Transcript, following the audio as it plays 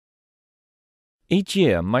Each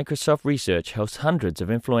year, Microsoft Research hosts hundreds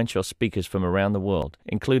of influential speakers from around the world,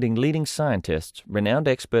 including leading scientists, renowned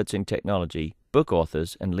experts in technology, book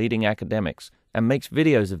authors, and leading academics, and makes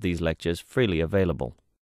videos of these lectures freely available.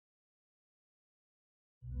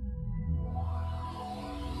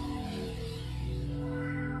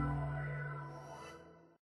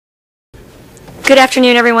 Good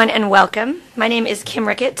afternoon, everyone, and welcome. My name is Kim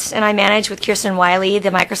Ricketts, and I manage with Kirsten Wiley the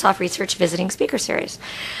Microsoft Research Visiting Speaker Series.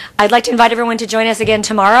 I'd like to invite everyone to join us again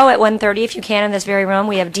tomorrow at 1:30, if you can, in this very room.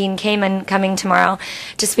 We have Dean Kamen coming tomorrow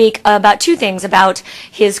to speak about two things, about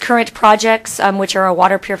his current projects, which are a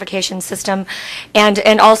water purification system,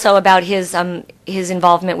 and also about his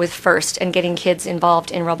involvement with FIRST and getting kids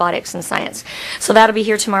involved in robotics and science. So that'll be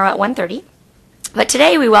here tomorrow at 1:30. But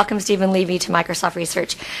today we welcome Stephen Levy to Microsoft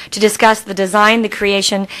Research to discuss the design, the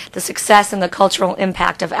creation, the success, and the cultural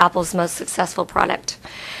impact of Apple's most successful product.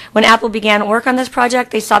 When Apple began work on this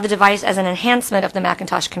project, they saw the device as an enhancement of the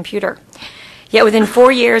Macintosh computer. Yet within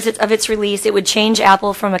 4 years of its release, it would change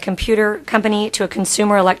Apple from a computer company to a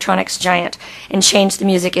consumer electronics giant and change the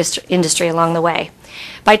music industry along the way.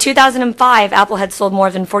 By 2005, Apple had sold more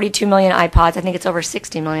than 42 million iPods. I think it's over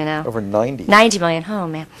 60 million now. Over 90. 90 million. Oh,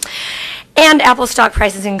 man. And Apple stock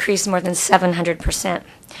prices increased more than 700%.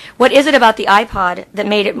 What is it about the iPod that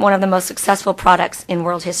made it one of the most successful products in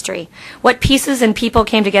world history? What pieces and people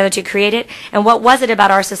came together to create it? And what was it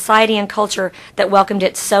about our society and culture that welcomed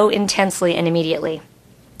it so intensely and immediately?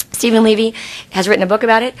 Stephen Levy has written a book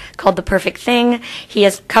about it called The Perfect Thing. He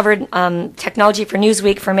has covered technology for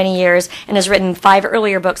Newsweek for many years and has written 5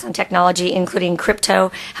 earlier books on technology, including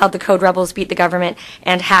Crypto, How the Code Rebels Beat the Government,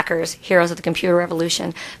 and Hackers, Heroes of the Computer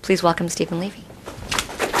Revolution. Please welcome Stephen Levy.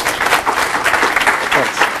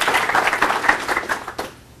 Thanks.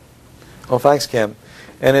 Well, thanks, Kim.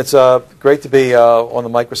 And it's great to be on the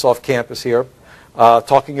Microsoft campus here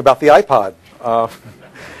talking about the iPod.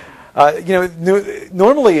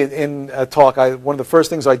 Normally in a talk, one of the first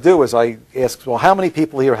things I do is I ask, well, how many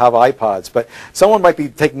people here have iPods? But someone might be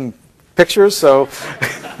taking pictures, so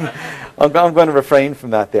I'm going to refrain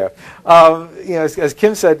from that there. As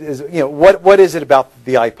Kim said, what is it about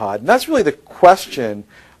the iPod? And that's really the question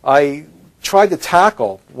I tried to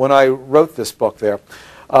tackle when I wrote this book there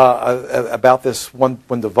about this one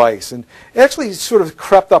device. And it actually sort of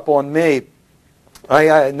crept up on me.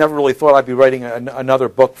 I never really thought I'd be writing another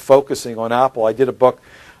book focusing on Apple. I did a book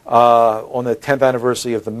on the 10th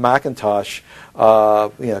anniversary of the Macintosh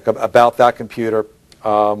about that computer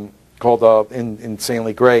called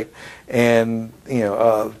Insanely Great. And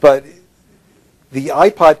but the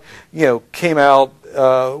iPod came out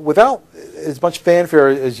without as much fanfare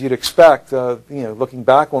as you'd expect. Looking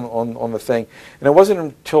back on the thing, and it wasn't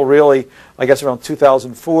until really, I guess, around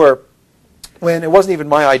 2004. When it wasn't even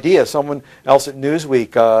my idea. Someone else at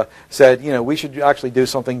Newsweek said, we should actually do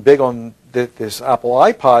something big on this Apple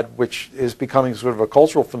iPod, which is becoming sort of a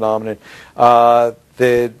cultural phenomenon.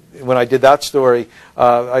 When I did that story,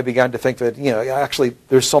 I began to think that, actually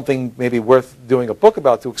there's something maybe worth doing a book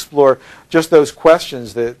about to explore just those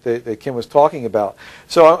questions that Kim was talking about.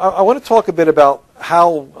 So I want to talk a bit about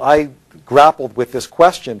how I grappled with this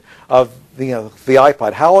question of the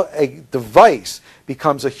iPod, how a device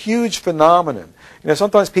becomes a huge phenomenon.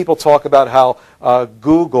 Sometimes people talk about how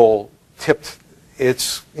Google tipped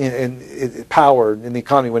its power in the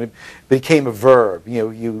economy when it became a verb.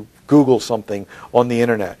 You Google something on the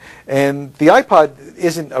internet. And the iPod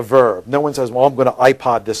isn't a verb. No one says, well, I'm going to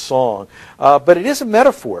iPod this song. But it is a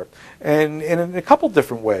metaphor. And in a couple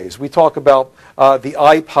different ways. We talk about the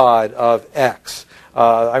iPod of X.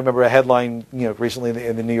 I remember a headline, recently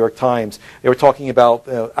in the New York Times. They were talking about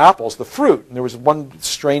apples, the fruit, and there was one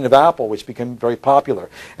strain of apple which became very popular.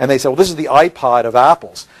 And they said, "Well, this is the iPod of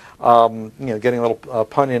apples." Getting a little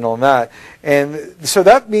pun in on that. And so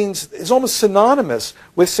that means it's almost synonymous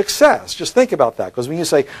with success. Just think about that, because when you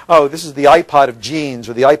say, "Oh, this is the iPod of jeans"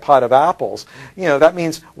 or the iPod of apples, that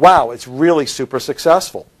means, wow, it's really super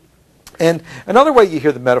successful. And another way you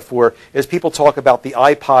hear the metaphor is people talk about the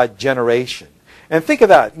iPod generation. And think of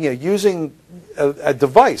that, using a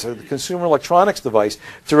device, a consumer electronics device,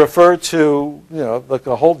 to refer to, like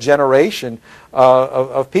a whole generation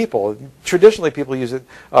of people. Traditionally, people use it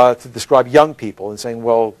to describe young people and saying,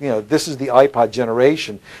 well, this is the iPod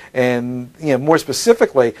generation. And, more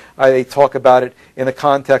specifically, they talk about it in the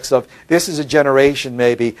context of this is a generation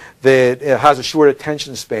maybe that has a short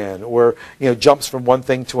attention span or, jumps from one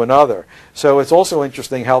thing to another. So it's also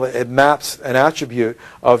interesting how it maps an attribute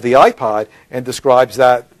of the iPod and describes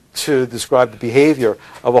that to describe the behavior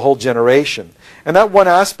of a whole generation. And that one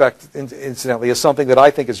aspect, incidentally, is something that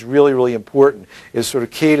I think is really, really important, is sort of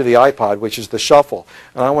key to the iPod, which is the shuffle.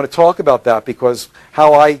 And I want to talk about that because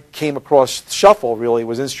how I came across shuffle really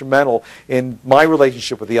was instrumental in my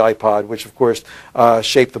relationship with the iPod, which, of course,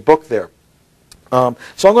 shaped the book there.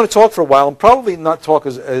 So I'm going to talk for a while and probably not talk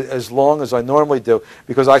as long as I normally do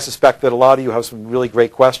because I suspect that a lot of you have some really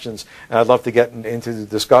great questions and I'd love to get into the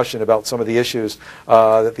discussion about some of the issues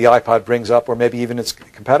that the iPod brings up or maybe even its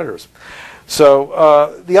competitors.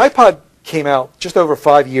 So the iPod came out just over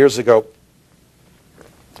 5 years ago.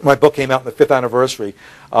 My book came out on the 5th anniversary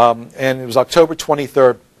and it was October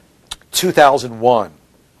 23rd, 2001.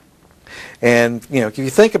 And if you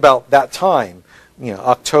think about that time,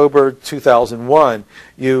 October 2001,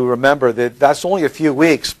 you remember that that's only a few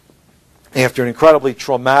weeks after an incredibly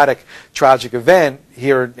traumatic, tragic event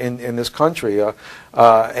here in this country.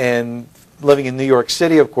 And living in New York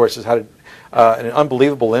City, of course, has had an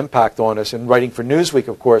unbelievable impact on us. And writing for Newsweek,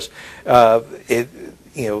 of course, it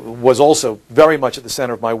was also very much at the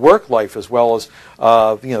center of my work life as well as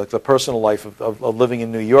the personal life of living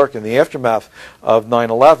in New York in the aftermath of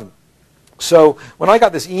 9/11. So when I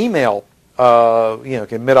got this email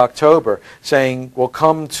in mid-October saying, well,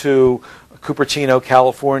 come to Cupertino,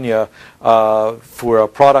 California for a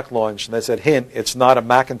product launch. And they said, hint, it's not a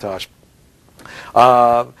Macintosh.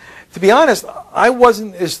 To be honest, I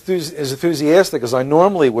wasn't as enthusiastic as I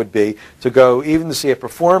normally would be to go even to see a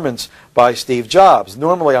performance by Steve Jobs.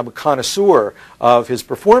 Normally, I'm a connoisseur of his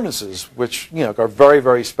performances, which are very,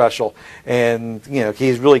 very special, and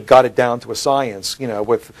he's really got it down to a science.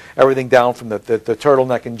 With everything down from the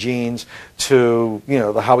turtleneck and jeans to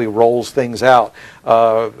how he rolls things out.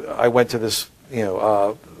 I went to this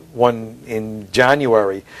one in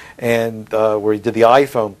January, and where he did the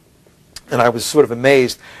iPhone. And I was sort of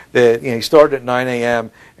amazed that he started at 9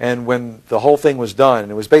 a.m. and when the whole thing was done,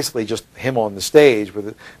 and it was basically just him on the stage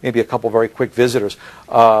with maybe a couple very quick visitors,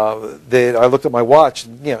 that I looked at my watch,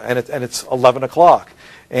 and it's 11 o'clock.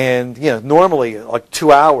 And normally like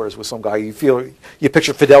 2 hours with some guy, you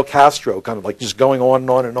picture Fidel Castro kind of like just going on and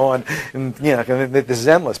on and on, and this is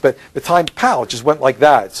endless. But the time, pow, it just went like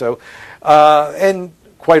that. So, and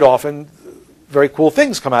quite often, very cool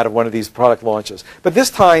things come out of one of these product launches. But this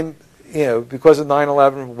time, because of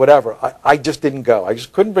 9/11, whatever, I just didn't go. I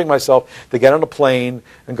just couldn't bring myself to get on a plane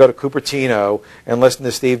and go to Cupertino and listen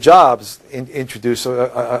to Steve Jobs introduce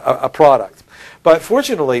a product. But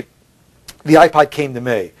fortunately, the iPod came to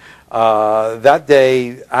me. That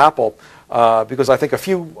day, Apple, because I think a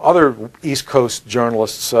few other East Coast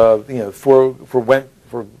journalists, forgone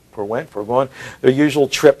their usual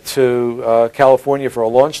trip to California for a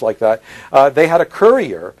launch like that, they had a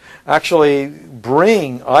courier actually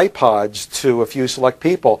bring iPods to a few select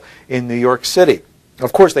people in New York City.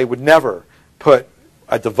 Of course, they would never put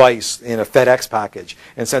a device in a FedEx package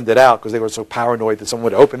and send it out because they were so paranoid that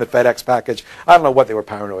someone would open the FedEx package. I don't know what they were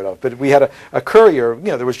paranoid of, but we had a courier.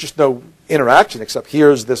 There was just no interaction except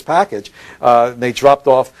here's this package. And they dropped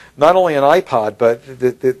off not only an iPod but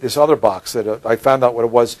this other box that I found out what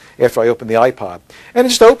it was after I opened the iPod. And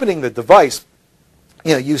just opening the device,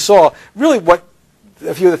 you saw really what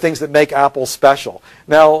a few of the things that make Apple special.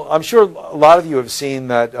 Now, I'm sure a lot of you have seen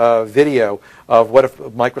that video of what if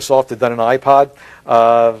Microsoft had done an iPod.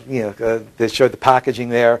 They showed the packaging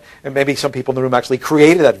there, and maybe some people in the room actually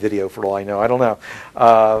created that video for all I know. I don't know.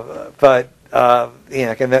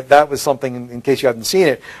 And that was something, in case you haven't seen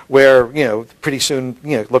it, where pretty soon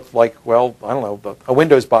it looked like, well, I don't know, a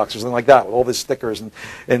Windows box or something like that with all these stickers and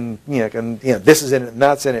this is in it and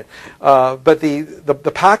that's in it. But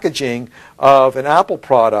the packaging of an Apple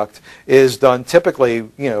product is done typically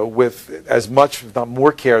with as much, if not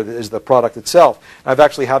more care as the product itself. I've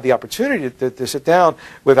actually had the opportunity to sit down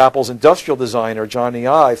with Apple's industrial designer Johnny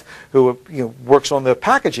Ive, who works on the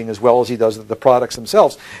packaging as well as he does the products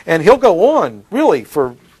themselves, and he'll go on really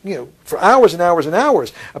for hours and hours and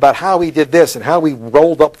hours about how he did this and how he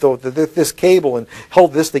rolled up this cable and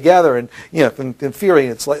held this together, and in theory,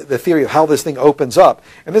 it's like the theory of how this thing opens up.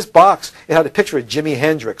 And this box, it had a picture of Jimi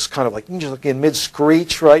Hendrix, kind of like just like in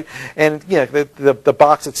mid-screech, right? And the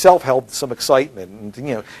box itself held some excitement.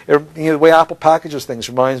 And the way Apple packages things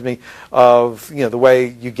reminds me of the way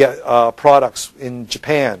you get products in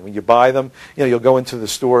Japan when you buy them. You'll go into the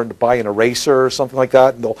store and buy an eraser or something like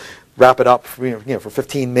that, and they'll wrap it up for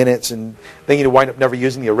 15 minutes, and then you wind up never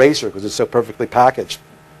using the eraser because it's so perfectly packaged.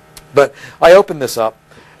 But I opened this up,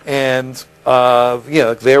 and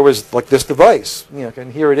there was like this device,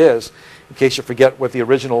 and here it is, in case you forget what the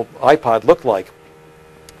original iPod looked like.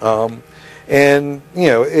 And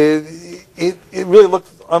it really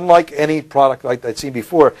looked unlike any product like I'd seen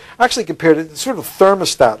before. Actually, compared to sort of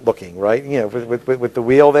thermostat looking, right? You know, with the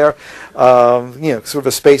wheel there, you know, sort of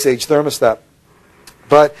a space age thermostat.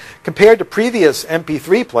 But compared to previous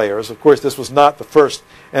MP3 players, of course, this was not the first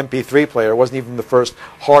MP3 player. It wasn't even the first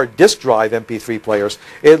hard disk drive MP3 players.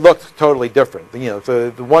 It looked totally different. You know,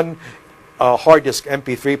 the one hard disk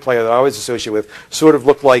MP3 player that I always associate with sort of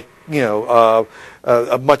looked like, you know,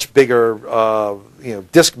 a much bigger, you know,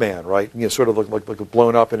 Discman, right? You know, sort of looked like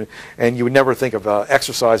blown up, and you would never think of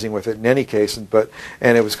exercising with it in any case. And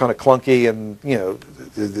it was kind of clunky, and you know,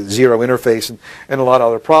 the zero interface, and a lot of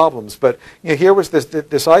other problems. But you know, here was this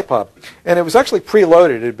iPod, and it was actually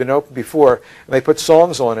preloaded. It had been opened before, and they put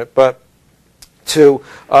songs on it, but to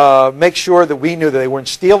make sure that we knew that they weren't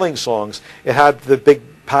stealing songs, it had the big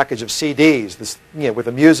package of CDs, this, you know, with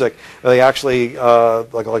the music that they actually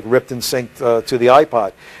like ripped and synced to the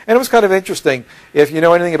iPod. And it was kind of interesting. If you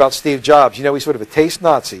know anything about Steve Jobs, you know he's sort of a taste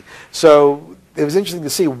Nazi. So it was interesting to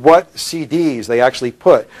see what CDs they actually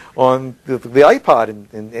put on the iPod.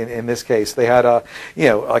 In this case, they had you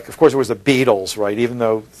know, like, of course, it was the Beatles, right? Even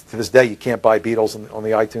though to this day you can't buy Beatles on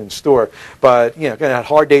the iTunes store, but you know, it had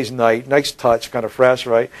Hard Day's Night, nice touch, kind of fresh,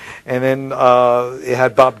 right? And then it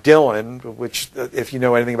had Bob Dylan, which, if you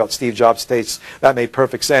know anything about Steve Jobs' tastes, that made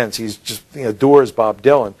perfect sense. He's just, you know, adores Bob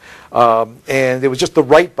Dylan. And it was just the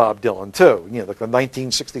right Bob Dylan too, you know, like the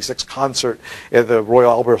 1966 concert at the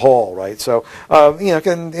Royal Albert Hall, right? So you know,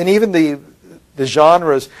 and even the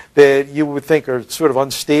genres that you would think are sort of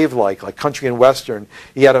un-Steve-like country and western.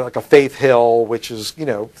 He had like a Faith Hill, which is, you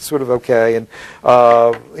know, sort of okay, and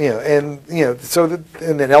you know, so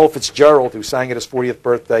and then Ella Fitzgerald, who sang at his 40th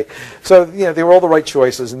birthday. So you know, they were all the right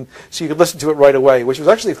choices, and so you could listen to it right away, which was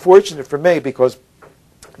actually fortunate for me because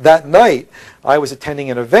that night I was attending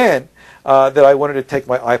an event that I wanted to take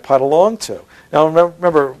my iPod along to. Now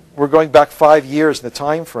remember, we're going back 5 years in the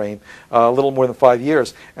time frame, a little more than 5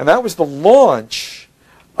 years, and that was the launch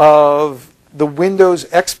of the Windows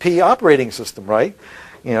XP operating system, right?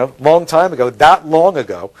 You know, long time ago, that long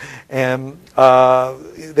ago, and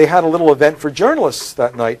they had a little event for journalists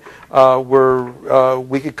that night where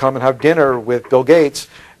we could come and have dinner with Bill Gates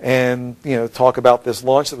and, you know, talk about this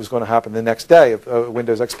launch that was going to happen the next day of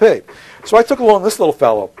Windows XP. So I took along this little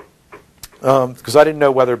fellow because I didn't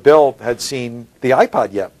know whether Bill had seen the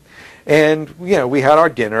iPod yet. And you know, we had our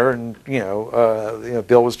dinner, and you know,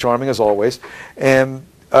 Bill was charming as always. And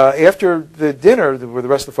after the dinner, where the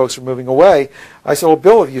rest of the folks were moving away, I said, "Well,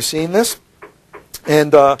 Bill, have you seen this?"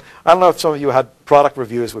 And I don't know if some of you had product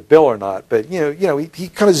reviews with Bill or not, but you know, he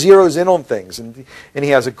kind of zeroes in on things, and he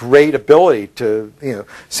has a great ability to, you know,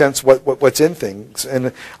 sense what's in things.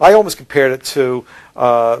 And I almost compared it to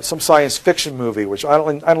some science fiction movie, which I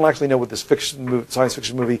don't actually know what this science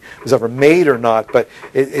fiction movie was ever made or not, but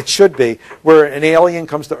it should be, where an alien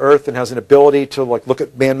comes to Earth and has an ability to like look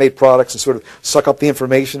at man-made products and sort of suck up the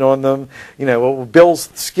information on them. You know, well, Bill's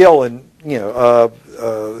skill in, you know,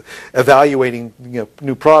 evaluating, you know,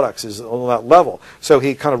 new products is on that level. So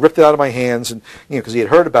he kind of ripped it out of my hands, and you know, because he had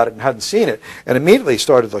heard about it and hadn't seen it, and immediately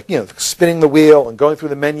started, like, you know, spinning the wheel and going through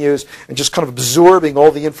the menus and just kind of absorbing all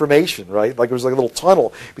the information, right? Like it was like a little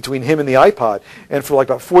tunnel between him and the iPod. And for like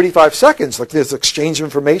about 45 seconds, like this exchange of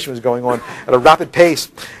information was going on at a rapid pace.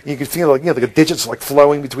 And you could feel, like, you know, the digits like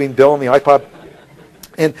flowing between Bill and the iPod.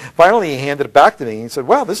 And finally, he handed it back to me. And he said,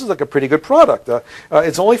 "Wow, this is like a pretty good product.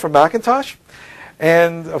 It's only for Macintosh."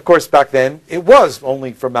 And of course, back then, it was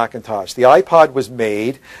only for Macintosh. The iPod was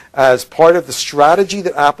made as part of the strategy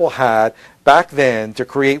that Apple had back then to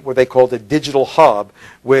create what they called a digital hub,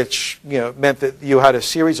 which, you know, meant that you had a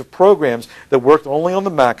series of programs that worked only on the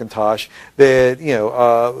Macintosh that, you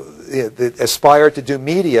know, that aspired to do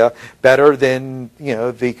media better than, you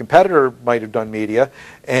know, the competitor might have done media,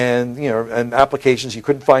 and, you know, and applications you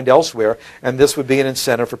couldn't find elsewhere. And this would be an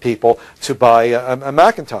incentive for people to buy a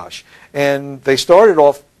Macintosh. And they started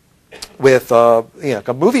off with you know,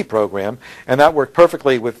 a movie program, and that worked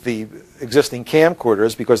perfectly with the existing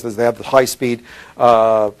camcorders because they have the high-speed you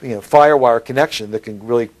know, FireWire connection that can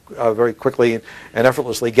really very quickly and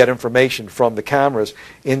effortlessly get information from the cameras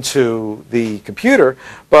into the computer.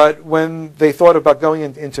 But when they thought about going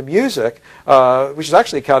into music, which is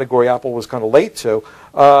actually a category Apple was kind of late to,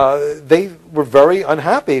 they were very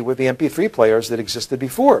unhappy with the MP3 players that existed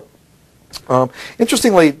before.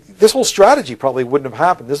 Interestingly, this whole strategy probably wouldn't have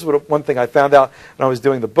happened. This is one thing I found out when I was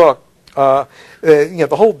doing the book. You know,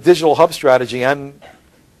 the whole digital hub strategy and,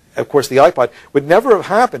 of course, the iPod would never have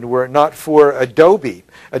happened were it not for Adobe.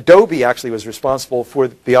 Adobe actually was responsible for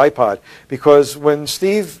the iPod, because when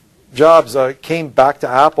Steve Jobs came back to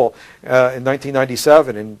Apple in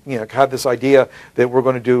 1997 and had this idea that we're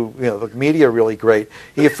going to do the media really great.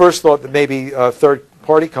 He at first thought that maybe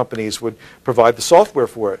third-party companies would provide the software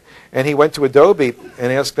for it, and he went to Adobe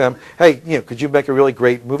and asked them, "Hey, could you make a really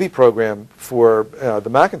great movie program for the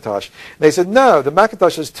Macintosh?" And they said, "No, the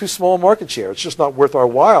Macintosh has too small a market share. It's just not worth our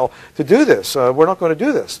while to do this. We're not going to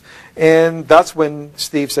do this." And that's when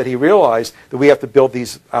Steve said he realized that we have to build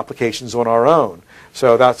these applications on our own.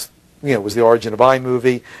 So that's was the origin of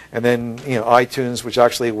iMovie, and then iTunes, which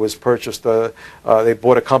actually was purchased. They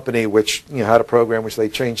bought a company which had a program which they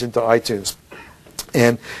changed into iTunes,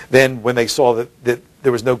 and then when they saw that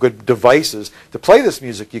there was no good devices to play this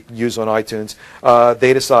music you can use on iTunes,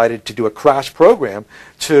 they decided to do a crash program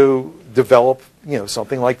to develop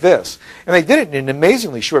something like this, and they did it in an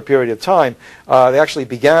amazingly short period of time. They actually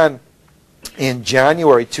began in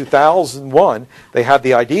January 2001. They had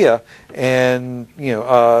the idea, and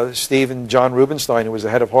Steve and John Rubinstein, who was the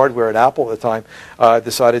head of hardware at Apple at the time,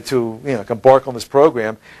 decided to embark on this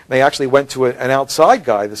program. They actually went to an outside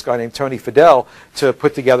guy, this guy named Tony Fidel, to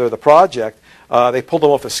put together the project. They pulled him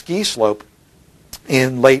off a ski slope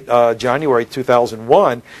in late January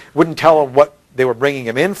 2001. Wouldn't tell him what they were bringing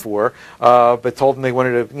him in for, but told him they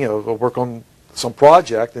wanted to work on some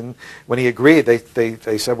project, and when he agreed,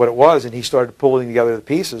 they said what it was, and he started pulling together the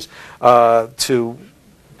pieces to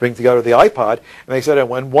bring together the iPod. And they said,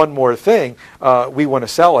 and one more thing, we want to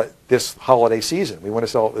sell it this holiday season. We want to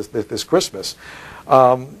sell it this Christmas.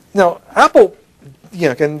 Now, Apple,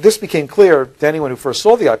 and this became clear to anyone who first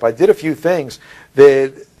saw the iPod, did a few things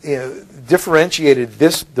that differentiated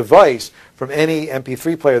this device from any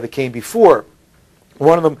MP3 player that came before.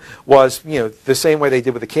 One of them was, the same way they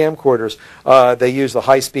did with the camcorders. They used the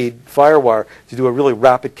high-speed FireWire to do a really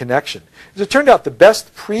rapid connection. As it turned out, the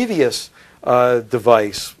best previous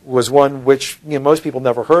device was one which most people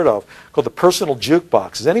never heard of, called the personal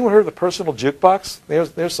jukebox. Has anyone heard of the personal jukebox?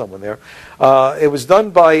 There's someone there. It was done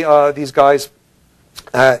by these guys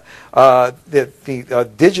at the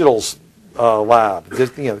Digital's lab,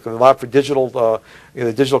 the lab for digital,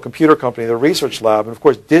 the digital computer company, the research lab, and of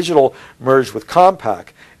course Digital merged with Compaq.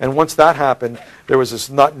 And once that happened, there was this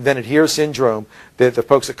not invented here syndrome that the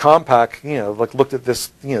folks at Compaq, looked at this,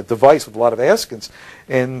 device with a lot of askance,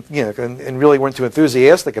 and and really weren't too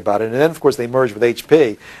enthusiastic about it. And then of course they merged with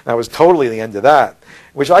HP. That was totally the end of that,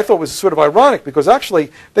 which I thought was sort of ironic because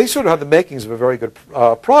actually they sort of had the makings of a very good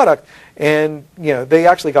product, and they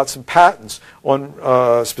actually got some patents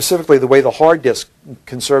on specifically the way the hard disk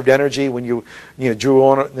conserved energy when you drew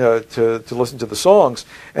on it to listen to the songs.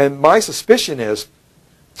 And my suspicion is,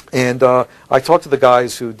 and I talked to the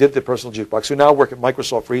guys who did the personal jukebox, who now work at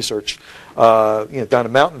Microsoft Research, down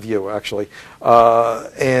in Mountain View, actually,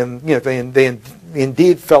 and they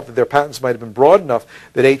indeed felt that their patents might have been broad enough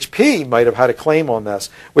that HP might have had a claim on this,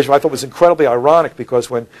 which I thought was incredibly ironic because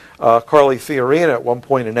when Carly Fiorina at one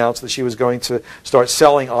point announced that she was going to start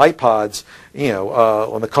selling iPods,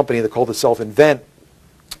 on the company that called itself Invent,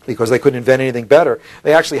 because they couldn't invent anything better,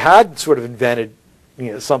 they actually had sort of invented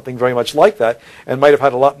something very much like that, and might have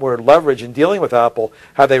had a lot more leverage in dealing with Apple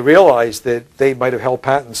had they realized that they might have held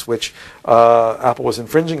patents which Apple was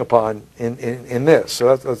infringing upon in this.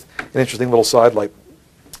 So that's an interesting little sidelight.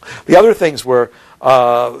 The other things were,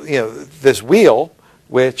 this wheel,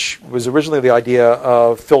 which was originally the idea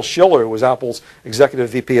of Phil Schiller, who was Apple's executive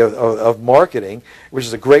VP of marketing, which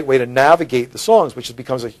is a great way to navigate the songs, which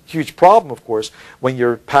becomes a huge problem, of course, when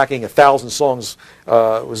you're packing 1,000 songs,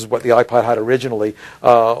 was what the iPod had originally,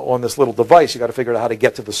 on this little device. You've got to figure out how to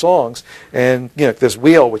get to the songs. And this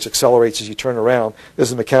wheel, which accelerates as you turn around, this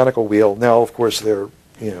is a mechanical wheel. Now, of course, they're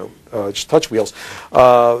just touch wheels,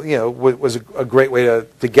 was a great way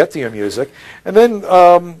to get to your music. And then,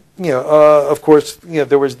 of course,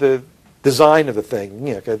 there was the design of the thing,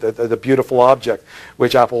 the beautiful object,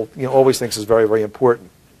 which Apple, always thinks is very, very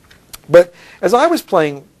important. But as I was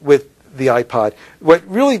playing with the iPod, what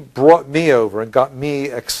really brought me over and got me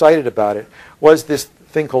excited about it was this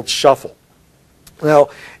thing called shuffle. Now,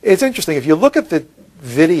 it's interesting. If you look at the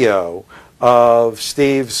video of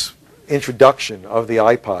Steve's introduction of the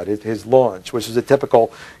iPod, his launch, which is a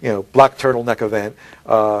typical, black turtleneck event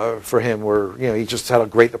for him, where he just had how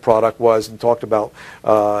great the product was and talked about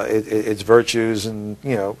its virtues and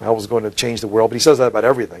how it was going to change the world. But he says that about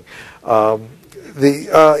everything.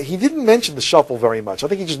 He didn't mention the shuffle very much. I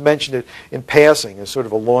think he just mentioned it in passing as sort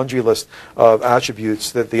of a laundry list of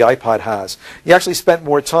attributes that the iPod has. He actually spent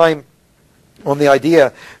more time on the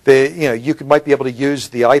idea that you might be able to use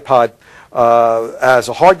the iPod as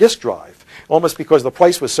a hard disk drive. almost because the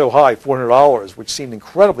price was so high, $400, which seemed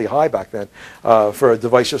incredibly high back then for a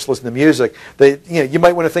device just to listen to music. That you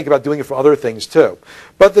might want to think about doing it for other things too.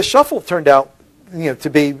 But the shuffle turned out to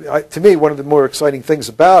be, to me, one of the more exciting things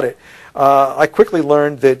about it. I quickly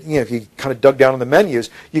learned that if you kind of dug down in the menus,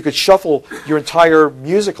 you could shuffle your entire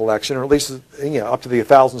music collection, or at least up to the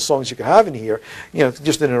 1,000 songs you could have in here,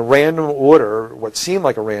 just in a random order, what seemed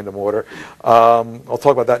like a random order. I'll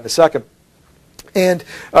talk about that in a second. And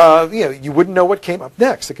you wouldn't know what came up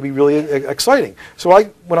next. It could be really exciting. So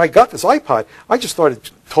when I got this iPod, I just started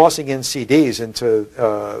tossing in CDs into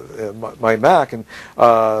my Mac, and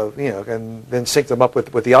and then sync them up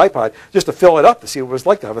with the iPod just to fill it up to see what it was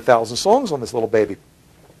like to have 1,000 songs on this little baby.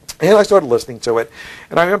 And I started listening to it.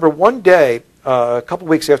 And I remember one day, a couple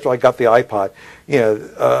weeks after I got the iPod,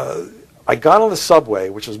 I got on the subway,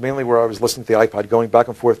 which was mainly where I was listening to the iPod, going back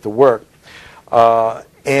and forth to work,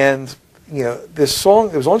 and this song,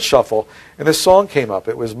 it was on shuffle, and this song came up.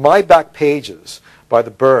 It was "My Back Pages" by the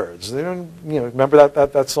Byrds. Remember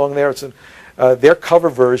that song there? It's their cover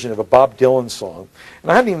version of a Bob Dylan song.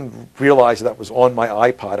 And I hadn't even realized that was on my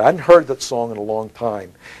iPod. I hadn't heard that song in a long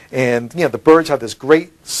time. And the Byrds had this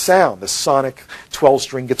great sound, this sonic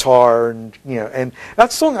 12-string guitar, and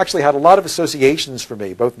that song actually had a lot of associations for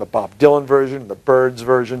me, both in the Bob Dylan version and the Byrds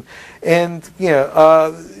version. And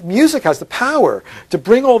music has the power to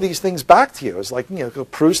bring all these things back to you. It's like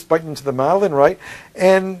Proust biting into the Madeleine, right?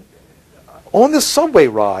 And on this subway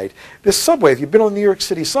ride, if you've been on the New York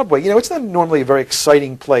City subway, it's not normally a very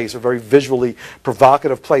exciting place, a very visually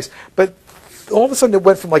provocative place, but all of a sudden it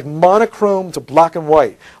went from like monochrome to black and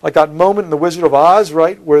white. Like that moment in The Wizard of Oz,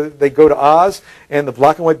 right, where they go to Oz and the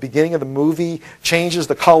black and white beginning of the movie changes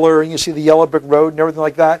the color and you see the yellow brick road and everything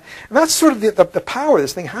like that. And that's sort of the power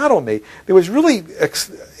this thing had on me. It was really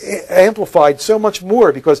amplified so much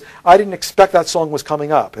more because I didn't expect that song was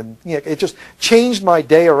coming up. And it just changed my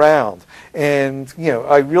day around. And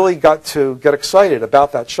I really got to get excited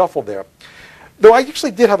about that shuffle there. Though I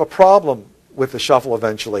actually did have a problem with the shuffle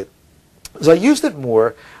eventually. As I used it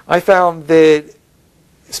more, I found that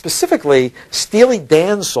specifically Steely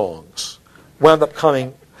Dan songs wound up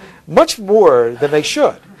coming much more than they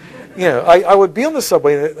should. I would be on the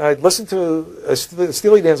subway and I'd listen to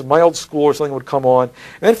Steely Dan's My Old School or something would come on,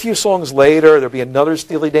 and then a few songs later there'd be another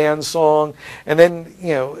Steely Dan song, and then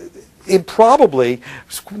improbably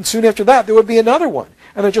soon after that there would be another one,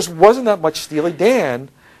 and there just wasn't that much Steely Dan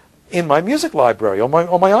in my music library on my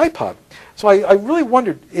iPod. So I really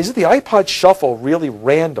wondered, is it the iPod Shuffle really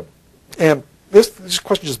random? And this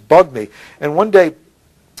question just bugged me. And one day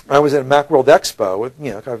I was at a Macworld Expo.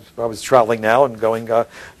 I was traveling now and going to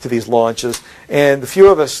these launches, and a few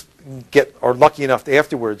of us are lucky enough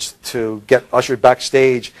afterwards to get ushered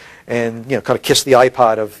backstage and kind of kiss the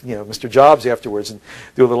iPod of Mr. Jobs afterwards and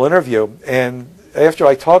do a little interview. And after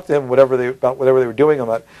I talked to him about whatever they were doing on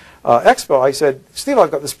that expo, I said, "Steve,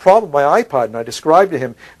 I've got this problem with my iPod," and I described to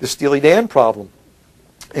him the Steely Dan problem.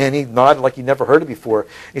 And he nodded like he'd never heard it before.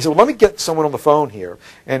 He said, "Well, let me get someone on the phone here."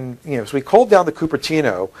 And so we called down to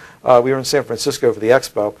Cupertino. We were in San Francisco for the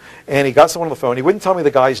expo, and he got someone on the phone. He wouldn't tell me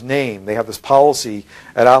the guy's name. They have this policy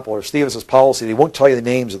at Apple, or Steve has this policy. They won't tell you the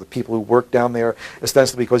names of the people who work down there,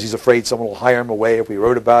 ostensibly because he's afraid someone will hire him away if we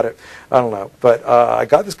wrote about it. I don't know. But I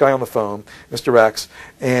got this guy on the phone, Mr. X,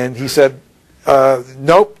 and he said,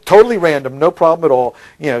 "Nope, totally random, no problem at all.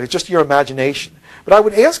 It's just your imagination." But I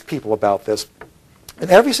would ask people about this, and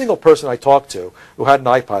every single person I talked to who had an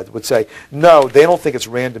iPod would say, no, they don't think it's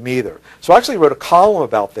random either. So I actually wrote a column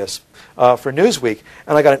about this for Newsweek,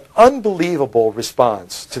 and I got an unbelievable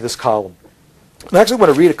response to this column. And I actually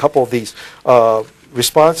want to read a couple of these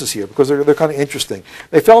responses here because they're kind of interesting.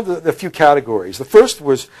 They fell into a few categories. The first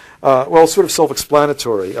was, sort of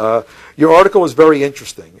self-explanatory. Your article was very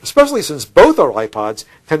interesting, especially since both our iPods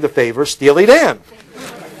tend to favor Steely Dan.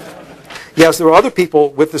 Yes, there are other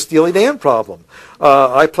people with the Steely Dan problem.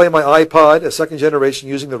 I play my iPod, a second generation,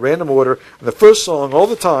 using the random order, and the first song all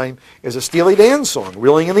the time is a Steely Dan song,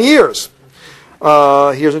 Reeling in the Years.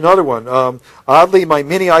 Here's another one. Oddly, my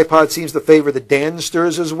mini iPod seems to favor the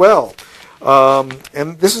Dansters as well.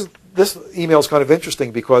 And this email is kind of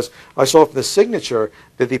interesting because I saw from the signature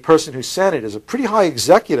that the person who sent it is a pretty high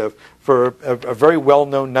executive for a very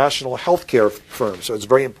well-known national healthcare firm. So it's a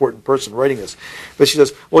very important person writing this. But she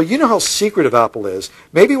says, well, you know how secretive Apple is.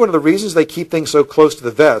 Maybe one of the reasons they keep things so close to the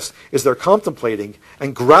vest is they're contemplating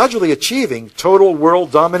and gradually achieving total world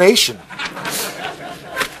domination.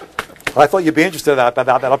 I thought you'd be interested in that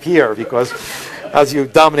up here because as you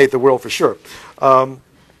dominate the world for sure.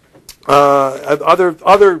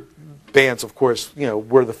 Other bands, of course,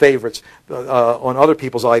 were the favorites on other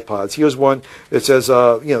people's iPods. Here's one that says,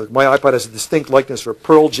 my iPod has a distinct likeness for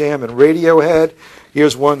Pearl Jam and Radiohead.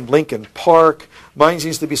 Here's one, Linkin Park. Mine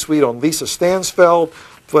seems to be sweet on Lisa Stansfield.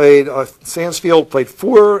 Played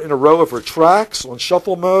 4 in a row of her tracks on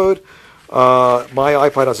shuffle mode. My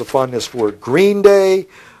iPod has a fondness for Green Day.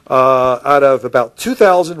 Out of about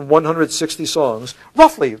 2,160 songs,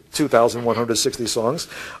 roughly 2,160 songs,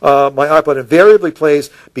 my iPod invariably plays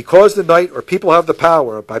Because the Night or People Have the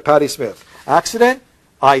Power by Patti Smith. Accident?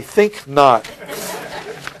 I think not.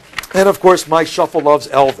 And of course, my shuffle loves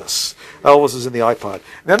Elvis. Elvis is in the iPod.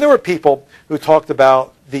 And then there were people who talked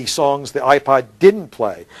about the songs the iPod didn't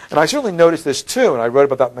play. And I certainly noticed this too, and I wrote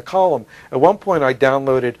about that in the column. At one point, I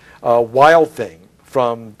downloaded Wild Thing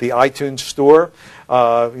from the iTunes store.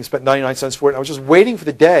 You spent 99 cents for it. And I was just waiting for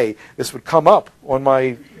the day this would come up on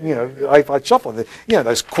my iPod shuffle. And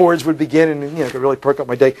those chords would begin and it could really perk up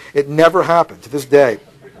my day. It never happened to this day.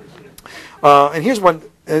 And here's one.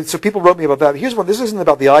 And so people wrote me about that. Here's one. This isn't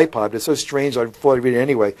about the iPod, but it's so strange I thought I'd read it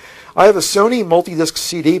anyway. I have a Sony multi-disc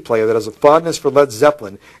CD player that has a fondness for Led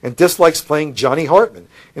Zeppelin and dislikes playing Johnny Hartman.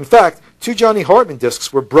 In fact, 2 Johnny Hartman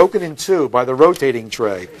discs were broken in 2 by the rotating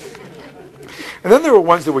tray. And then there were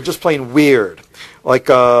ones that were just plain weird. Like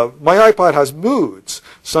my iPod has moods.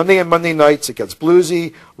 Sunday and Monday nights it gets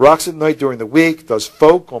bluesy, rocks at night during the week, does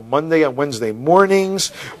folk on Monday and Wednesday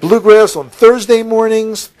mornings, bluegrass on Thursday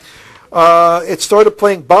mornings. It started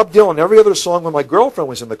playing Bob Dylan every other song when my girlfriend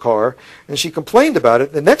was in the car, and she complained about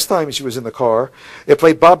it. The next time she was in the car, it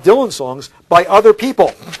played Bob Dylan songs by other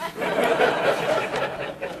people.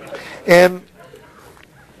 And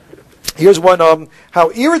here's one,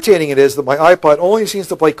 how irritating it is that my iPod only seems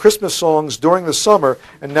to play Christmas songs during the summer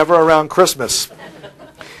and never around Christmas.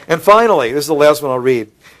 And finally, this is the last one I'll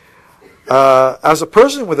read. As a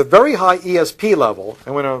person with a very high ESP level,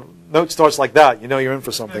 and when a note starts like that, you know you're in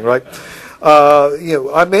for something, right?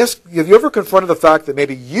 I'm asked, have you ever confronted the fact that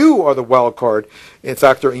maybe you are the wild card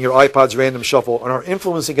factor in your iPod's random shuffle and are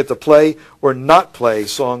influencing it to play or not play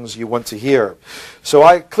songs you want to hear? So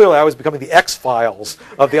I was becoming the X-Files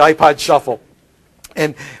of the iPod shuffle.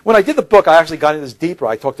 And when I did the book, I actually got into this deeper.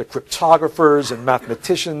 I talked to cryptographers and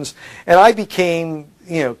mathematicians, and I became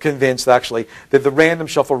convinced actually that the random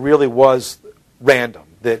shuffle really was random.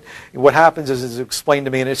 That what happens is explained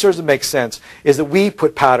to me, and it serves to make sense, is that we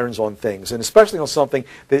put patterns on things, and especially on something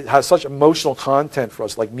that has such emotional content for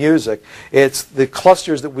us, like music. It's the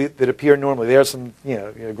clusters that appear normally. There's some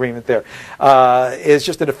agreement there. It's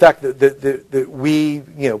just an effect that we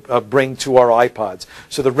bring to our iPods.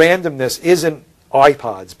 So the randomness isn't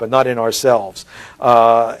iPods, but not in ourselves.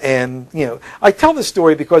 And I tell this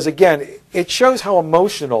story because again, it shows how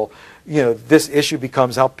emotional this issue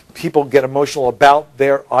becomes, how people get emotional about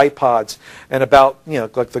their iPods and about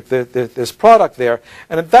this product there,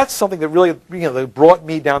 and that's something that really that brought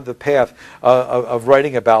me down the path of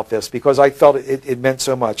writing about this, because I felt it meant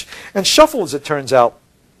so much. And shuffle, as it turns out,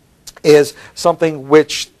 is something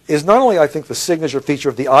which is not only, I think, the signature feature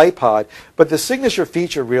of the iPod, but the signature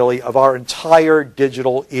feature, really, of our entire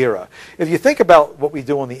digital era. If you think about what we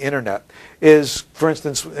do on the internet, is, for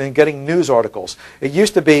instance, in getting news articles. It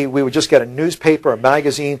used to be we would just get a newspaper, a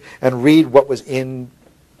magazine, and read what was in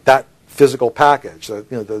that physical package,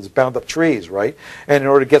 those bound-up trees, right? And in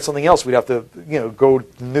order to get something else, we'd have to, go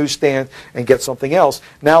to the newsstand and get something else.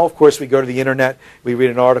 Now, of course, we go to the internet, we read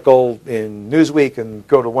an article in Newsweek and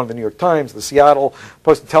go to one of the New York Times, the Seattle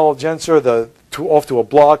Post-Intelligencer, off to a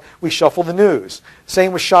blog. We shuffle the news.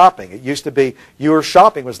 Same with shopping. It used to be your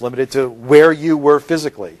shopping was limited to where you were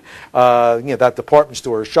physically, that department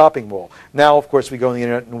store or shopping mall. Now, of course, we go on the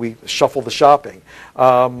internet and we shuffle the shopping.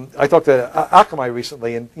 I talked to Akamai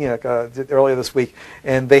recently, and earlier this week,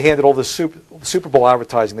 and they handled all the Super Bowl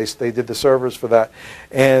advertising. They did the servers for that,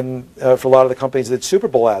 and for a lot of the companies that did Super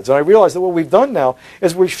Bowl ads. And I realized that what we've done now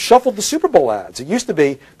is we've shuffled the Super Bowl ads. It used to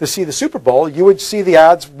be to see the Super Bowl, you would see the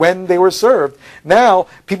ads when they were served. Now,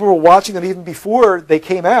 people were watching them even before they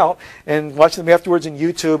came out and watching them afterwards in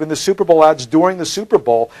YouTube, and the Super Bowl ads during the Super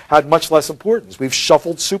Bowl had much less importance. We've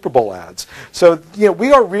shuffled Super Bowl ads. So,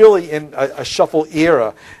 we are really in a shuffle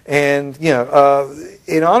era, and,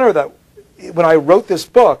 in honor of that, when I wrote this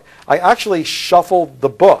book, I actually shuffled the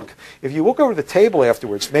book. If you look over the table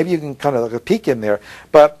afterwards, maybe you can kind of like a peek in there,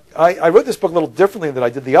 but I wrote this book a little differently than I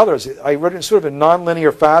did the others. I wrote it in sort of a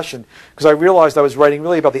non-linear fashion because I realized I was writing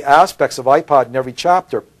really about the aspects of iPod in every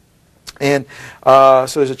chapter. And so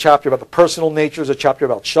there's a chapter about the personal nature, there's a chapter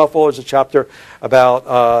about shuffle, there's a chapter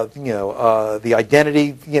about the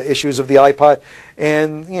identity issues of the iPod.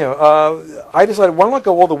 And I decided, why don't I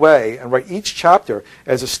go all the way and write each chapter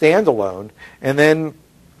as a standalone, and then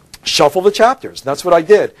shuffle the chapters. And that's what I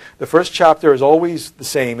did. The first chapter is always the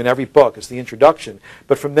same in every book. It's the introduction.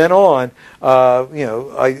 But from then on,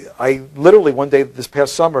 I literally one day this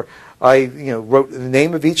past summer, I wrote the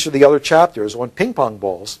name of each of the other chapters on ping pong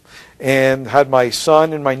balls, and had my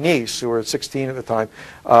son and my niece, who were 16 at the time,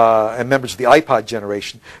 and members of the iPod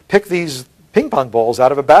generation, pick these ping pong balls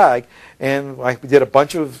out of a bag, and I did a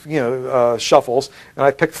bunch of shuffles, and I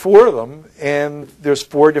picked 4 of them, and there's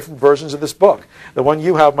 4 different versions of this book. The one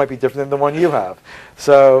you have might be different than the one you have.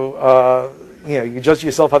 So you judge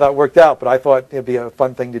yourself how that worked out, but I thought it'd be a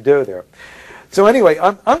fun thing to do there. So anyway,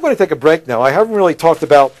 I'm going to take a break now. I haven't really talked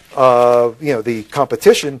about the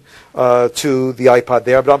competition to the iPod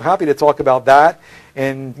there, but I'm happy to talk about that,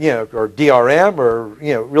 and or DRM, or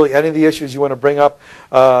really any of the issues you want to bring up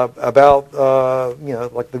about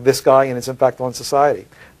like this guy and its impact on society.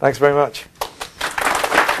 Thanks very much.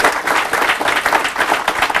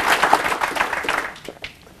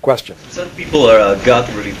 Question. Some people got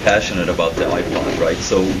really passionate about the iPod, right?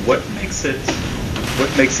 So what makes a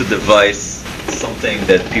device something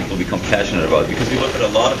that people become passionate about? Because we look at a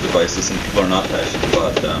lot of devices and people are not passionate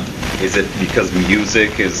about them. Is it because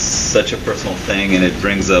music is such a personal thing and it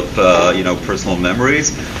brings up personal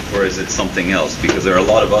memories, or is it something else? Because there are a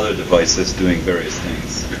lot of other devices doing various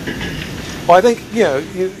things. Well, I think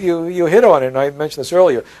you hit on it, and I mentioned this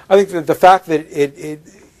earlier. I think that the fact that it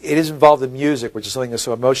is involved in music, which is something that's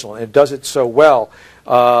so emotional, and it does it so well,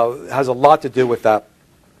 has a lot to do with that,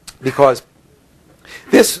 because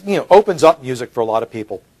this opens up music for a lot of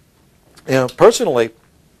people. Personally,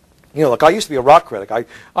 like I used to be a rock critic.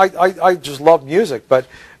 I just love music, but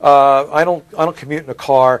I don't commute in a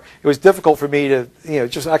car. It was difficult for me to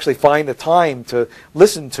just actually find the time to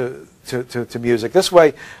listen to music. This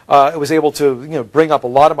way, it was able to bring up a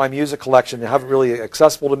lot of my music collection and have it really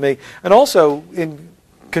accessible to me, and also in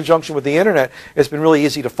conjunction with the internet, it's been really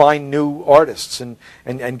easy to find new artists and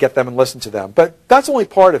get them and listen to them. But that's only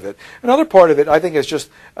part of it. Another part of it, I think, is just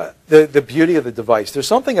the beauty of the device. There's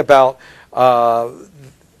something about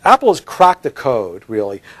Apple has cracked the code,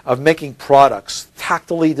 really, of making products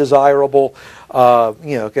tactily desirable,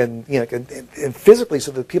 and physically,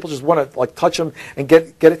 so that people just want to touch them and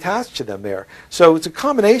get attached to them there. So it's a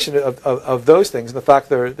combination of those things, and the fact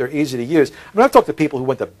they're easy to use. I mean, I've talked to people who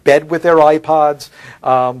went to bed with their iPods.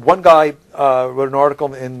 One guy wrote an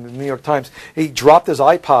article in the New York Times. He dropped his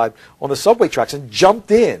iPod on the subway tracks and jumped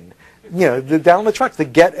in, down the tracks to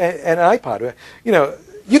get an iPod.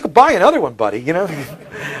 You could buy another one, buddy, but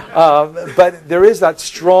there is that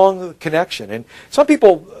strong connection. And some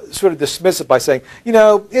people sort of dismiss it by saying,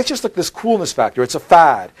 it's just like this coolness factor. It's a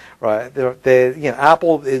fad, right?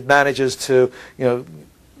 Apple manages to,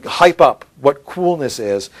 hype up what coolness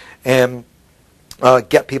is and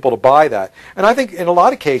get people to buy that. And I think in a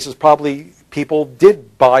lot of cases, probably people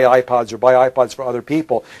did buy iPods or buy iPods for other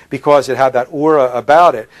people because it had that aura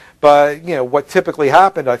about it. But what typically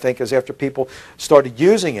happened, I think, is after people started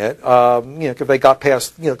using it, because they got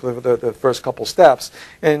past the first couple steps,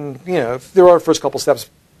 and if there are first couple steps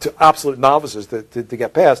to absolute novices to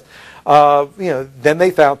get past, then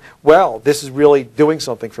they found, well, this is really doing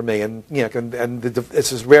something for me, and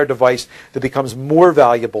it's this rare device that becomes more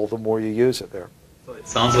valuable the more you use it there. So it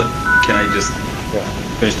sounds like, can I just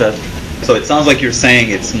finish that? So it sounds like you're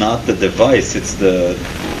saying it's not the device, it's the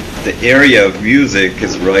area of music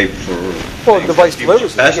is ripe for the device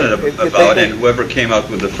delivers passionate about, and whoever came out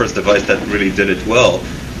with the first device that really did it well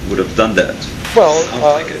would have done that. Well,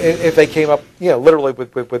 if they came up, literally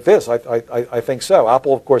with this, I think so.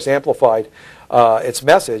 Apple, of course, amplified its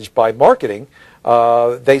message by marketing.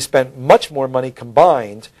 They spent much more money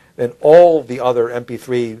combined than all the other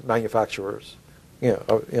MP3 manufacturers.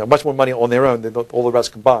 Much more money on their own than all the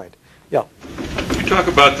rest combined. Yeah. You talk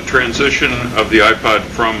about the transition of the iPod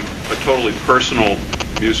from a totally personal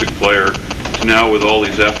music player to now, with all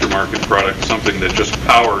these aftermarket products, something that just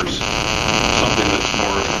powers something that's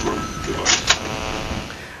more improved device.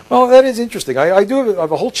 Well, that is interesting. I do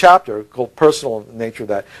have a whole chapter called personal nature of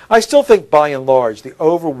that. I still think, by and large, the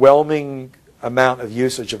overwhelming amount of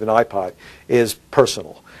usage of an iPod is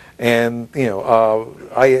personal. And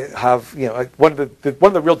I have one of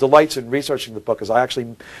the real delights in researching the book is I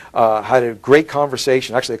actually had a great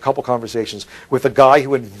conversation, actually a couple conversations, with a guy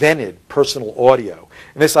who invented personal audio.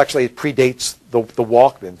 And this actually predates the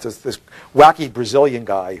Walkman. This wacky Brazilian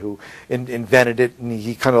guy who invented it, and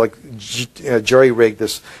he kind of like jury-rigged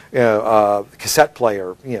this cassette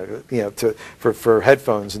player, for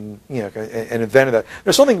headphones, and and invented that.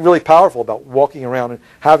 There's something really powerful about walking around and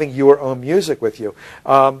having your own music with you.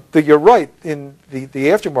 But you're right, in the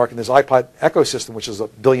aftermarket, this iPod ecosystem, which is $1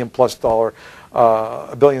 billion+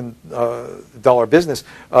 $1 billion business.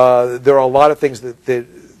 There are a lot of things that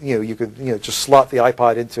you could just slot the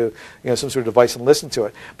iPod into some sort of device and listen to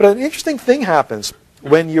it. But an interesting thing happens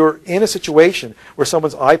when you're in a situation where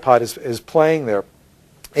someone's iPod is playing there.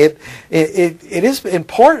 It is in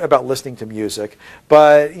part about listening to music,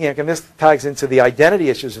 but and this tags into the identity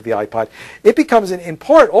issues of the iPod. It becomes in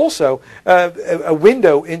part also a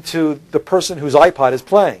window into the person whose iPod is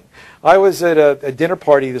playing. I was at a dinner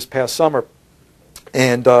party this past summer,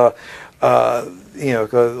 and on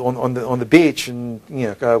the beach, and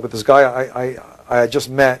with this guy I had just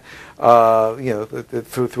met,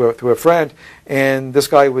 through a friend, and this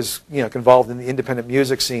guy was involved in the independent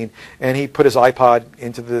music scene, and he put his iPod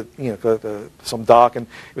into the some dock, and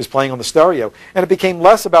it was playing on the stereo, and it became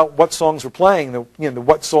less about what songs were playing,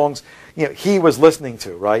 what songs he was listening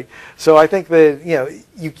to, right? So I think that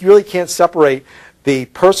you really can't separate the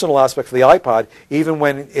personal aspect of the iPod, even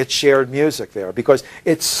when it's shared music there, because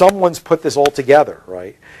it's someone's put this all together,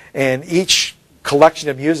 right? And each collection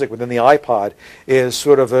of music within the iPod is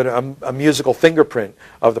sort of a musical fingerprint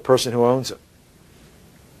of the person who owns it.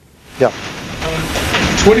 Yeah.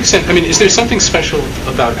 To what extent, I mean, is there something special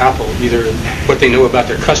about Apple, either what they know about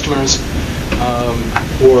their customers,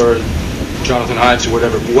 or Jonathan Ives or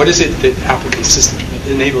whatever? What is it that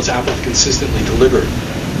enables Apple to consistently deliver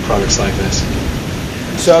products like this?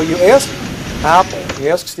 So you ask Apple, you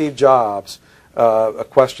ask Steve Jobs a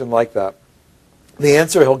question like that. The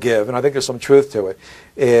answer he'll give, and I think there's some truth to it,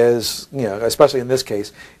 is, especially in this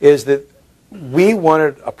case, is that we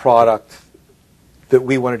wanted a product that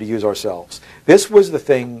we wanted to use ourselves. This was the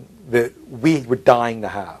thing that we were dying to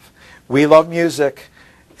have. We love music,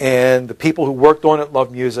 and the people who worked on it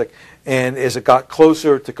love music, and as it got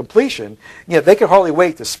closer to completion, they could hardly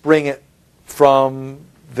wait to spring it from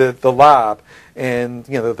the lab and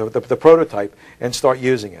the prototype and start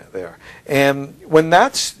using it there. And when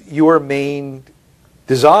that's your main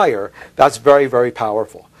desire, that's very, very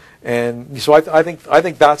powerful. And so I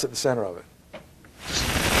think that's at the center of it.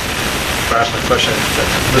 To ask my question,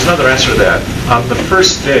 there's another answer to that. On the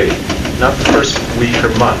first day, not the first week or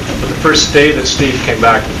month, but the first day that Steve came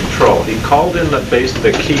back to Control, he called in the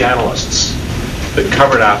key analysts that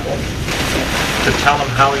covered Apple to tell them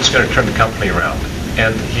how he was going to turn the company around.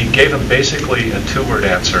 And he gave them basically a two-word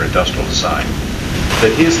answer: industrial design.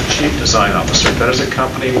 That he is the chief design officer. That is a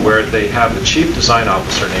company where they have the chief design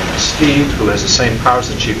officer named Steve, who has the same power as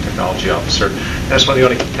the chief technology officer. That's one of the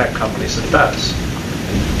only tech companies that does.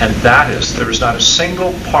 And that is, there is not a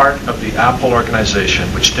single part of the Apple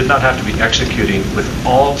organization which did not have to be executing with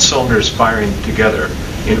all cylinders firing together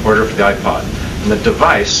in order for the iPod. And the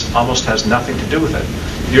device almost has nothing to do with it.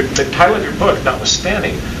 The title of your book,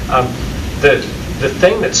 notwithstanding, the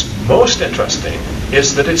thing that's most interesting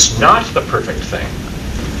is that it's not the perfect thing.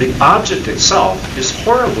 The object itself is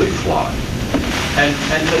horribly flawed. And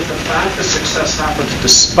that the fact that success happens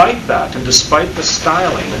despite that, and despite the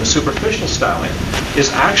styling and the superficial styling,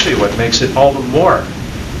 is actually what makes it all the more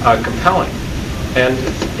compelling. And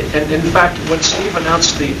in fact, when Steve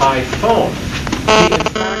announced the iPhone, he in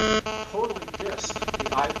fact totally dissed the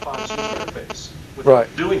iPod's user interface. Without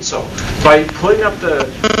doing so, by putting up the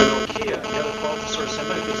Nokia, the other phone sort of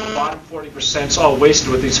something, because the bottom 40% is all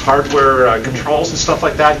wasted with these hardware controls and stuff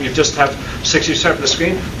like that, and you just have 60% of the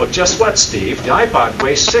screen. Well, guess what, Steve? The iPod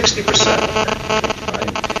weighs 60%.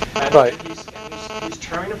 Right? And he's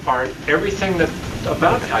tearing apart everything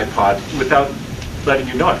about the iPod without letting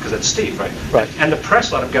you know it, because it's Steve, right? Right. And the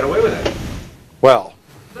press let him get away with it. Well.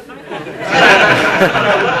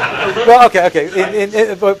 Well,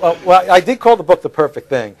 okay. Well, I did call the book The Perfect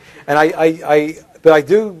Thing, and but I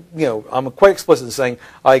do, I'm quite explicit in saying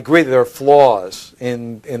I agree that there are flaws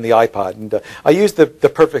in the iPod, and I use the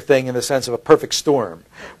perfect thing in the sense of a perfect storm,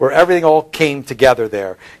 where everything all came together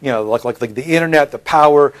there. Like the internet, the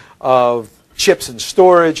power of chips and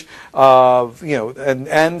storage,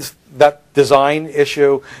 and that design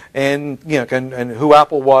issue, and and who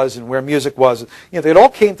Apple was and where music was. It all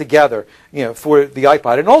came together, for the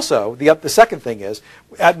iPod. And also the second thing is,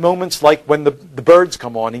 at moments like when the birds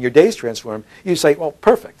come on and your days transform, you say, well,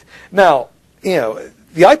 perfect. Now, the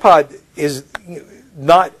iPod is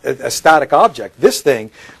not a static object. This thing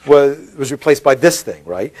was replaced by this thing,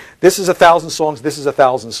 right? This is 1,000 songs. This is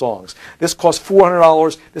 1,000 songs. This costs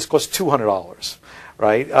 $400. This costs $200,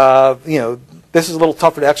 right? this is a little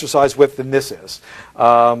tougher to exercise with than this is.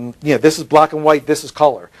 This is black and white, this is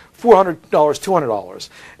color. $400, $200.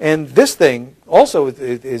 And this thing also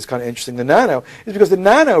is kind of interesting, the Nano, is because the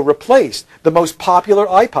Nano replaced the most popular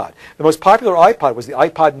iPod. The most popular iPod was the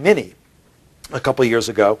iPod Mini a couple of years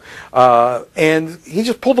ago, and he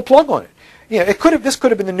just pulled the plug on it. This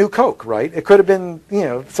could have been the new Coke, right? It could have been,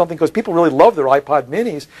 something, because people really love their iPod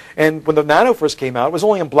Minis. And when the Nano first came out, it was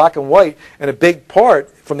only in black and white, and a big part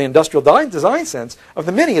from the industrial design sense of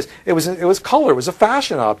the Mini is it was color, it was a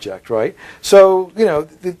fashion object, right? So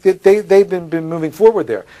they've been moving forward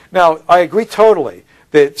there. Now I agree totally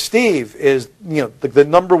that Steve is the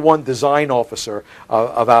 #1 design officer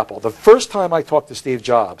of Apple. The first time I talked to Steve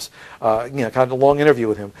Jobs, kind of a long interview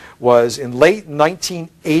with him, was in late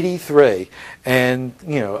 1983, and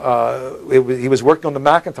he was working on the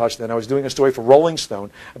Macintosh then. I was doing a story for Rolling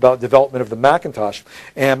Stone about development of the Macintosh,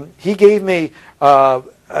 and he gave me a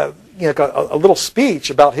little speech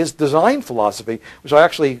about his design philosophy, which I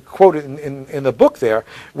actually quoted in the book there,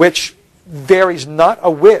 which varies not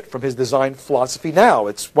a whit from his design philosophy now.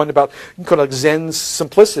 It's one about kind of Zen's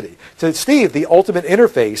simplicity. To Steve, the ultimate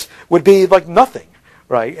interface would be like nothing,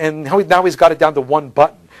 right? And now he's got it down to one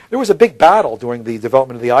button. There was a big battle during the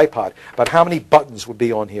development of the iPod about how many buttons would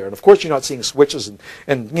be on here. And of course you're not seeing switches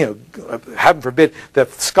and heaven forbid, the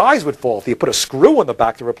skies would fall if you put a screw on the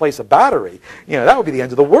back to replace a battery. That would be the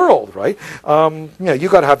end of the world, right? You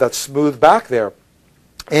got to have that smooth back there.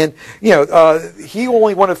 And he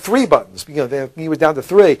only wanted 3 buttons. He was down to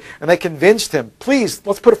 3, and they convinced him, please,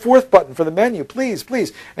 let's put a 4th button for the menu, please,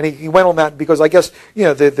 please. And he went on that because I guess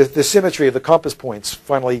the symmetry of the compass points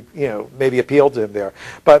finally maybe appealed to him there.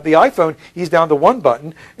 But the iPhone, he's down to 1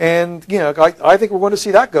 button, and I think we're going to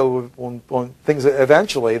see that go on things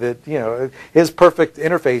eventually. That his perfect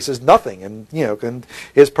interface is nothing, and and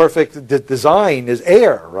his perfect design is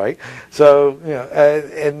air, right? So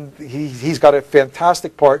and he's got a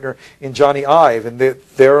fantastic partner in Johnny Ive, and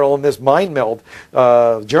they're on this mind meld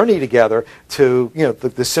journey together to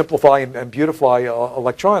to simplify and beautify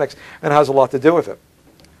electronics, and it has a lot to do with it.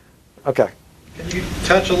 Okay. Can you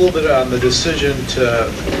touch a little bit on the decision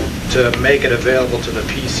to make it available to the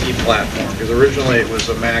PC platform? Because originally it was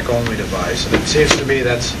a Mac-only device, and it seems to me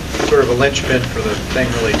that's sort of a linchpin for the thing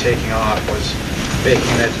really taking off, was making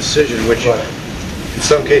that decision, which in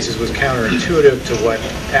some cases was counterintuitive to what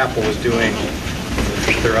Apple was doing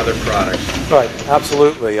their other products. Right,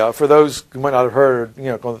 absolutely. For those who might not have heard,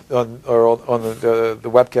 on the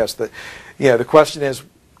webcast, that the question is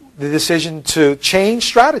the decision to change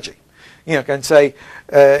strategy. And say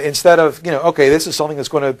instead of okay, this is something that's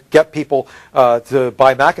going to get people to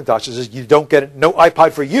buy Macintoshes. You don't get no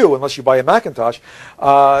iPod for you unless you buy a Macintosh.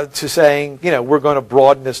 To saying we're going to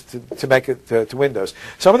broaden this to make it to Windows.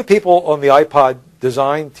 Some of the people on the iPod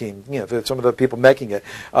design team, some of the people making it,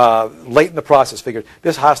 late in the process figured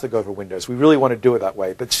this has to go for Windows. We really want to do it that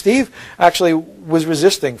way. But Steve actually was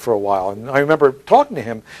resisting for a while, and I remember talking to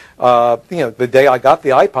him, the day I got the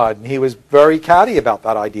iPod, and he was very catty about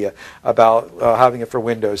that idea about having it for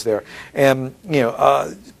Windows there. And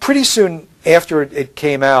pretty soon after it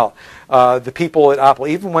came out, the people at Apple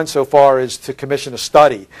even went so far as to commission a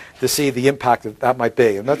study to see the impact that might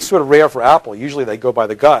be. And that's sort of rare for Apple. Usually they go by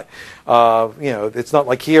the gut. It's not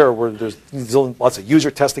like here where there's lots of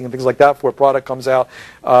user testing and things like that before a product comes out.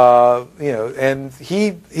 And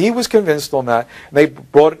he was convinced on that. And they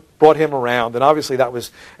brought him around, and obviously that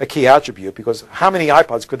was a key attribute, because how many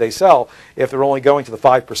iPods could they sell if they're only going to the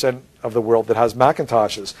 5% of the world that has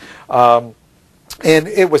Macintoshes? And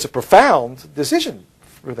it was a profound decision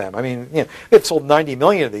for them. I mean, they've sold 90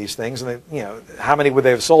 million of these things, and how many would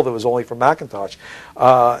they have sold that was only for Macintosh?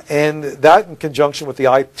 And that, in conjunction with the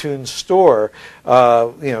iTunes Store,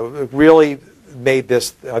 really made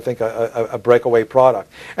this, I think, a breakaway product.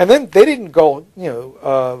 And then they didn't go,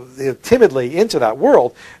 timidly into that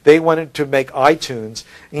world. They wanted to make iTunes,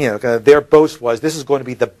 their boast was, this is going to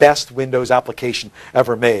be the best Windows application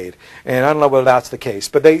ever made. And I don't know whether that's the case,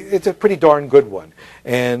 but it's a pretty darn good one.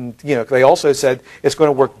 And, they also said it's going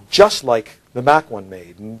to work just like the Mac one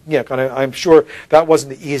made. And I'm sure that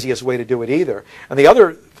wasn't the easiest way to do it either. And the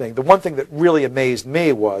other thing, the one thing that really amazed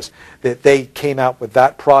me was that they came out with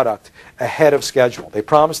that product ahead of schedule. They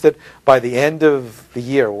promised it by the end of the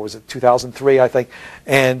year, what was it, 2003, I think,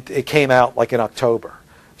 and it came out like in October.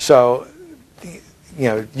 So,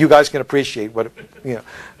 you guys can appreciate what,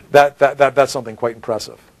 that's something quite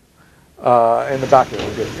impressive. In the back there,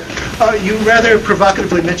 we're good. You rather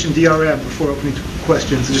provocatively mentioned DRM before opening to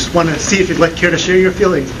questions. I just want to see if you'd care to share your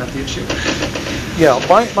feelings about the issue. Yeah,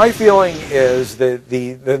 my feeling is that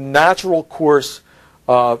the natural course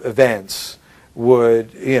of events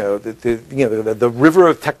would, the river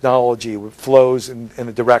of technology flows in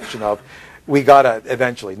the direction of, we got to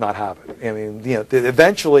eventually not have it. I mean,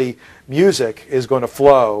 eventually music is going to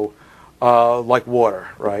flow like water,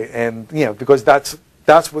 right? And because that's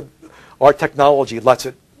what our technology lets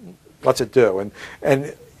it do.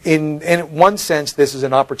 And in one sense, this is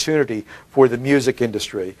an opportunity for the music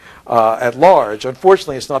industry at large.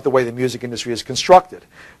 Unfortunately, it's not the way the music industry is constructed.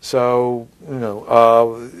 So,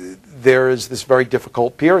 there is this very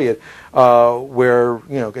difficult period where,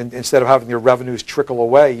 instead of having your revenues trickle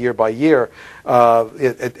away year by year,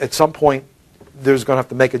 at some point, there's going to have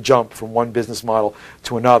to make a jump from one business model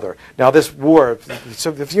to another. Now, this war,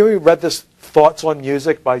 so if you read this Thoughts on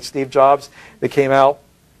Music by Steve Jobs that came out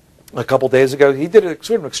a couple days ago, he did a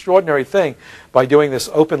sort of extraordinary thing by doing this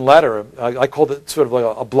open letter. I called it sort of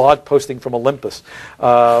like a blog posting from Olympus,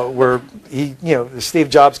 where Steve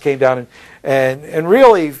Jobs came down and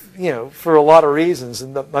really, for a lot of reasons,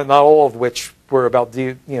 and not all of which were about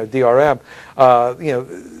DRM,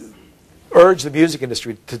 urged the music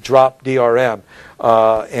industry to drop DRM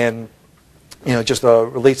and just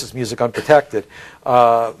release its music unprotected.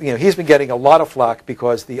 He's been getting a lot of flack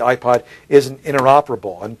because the iPod isn't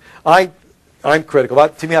interoperable, and I'm critical.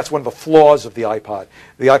 To me, that's one of the flaws of the iPod.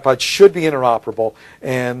 The iPod should be interoperable,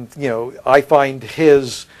 and I find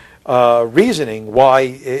his reasoning why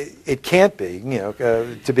it can't be,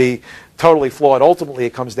 to be totally flawed. Ultimately,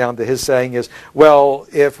 it comes down to his saying is, well,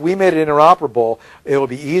 if we made it interoperable, it will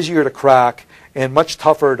be easier to crack and much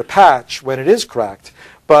tougher to patch when it is cracked.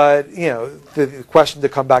 But, the question to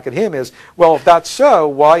come back at him is, well, if that's so,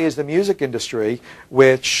 why is the music industry,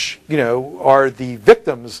 which, are the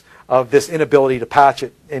victims of this inability to patch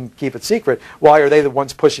it and keep it secret, why are they the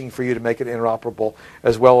ones pushing for you to make it interoperable,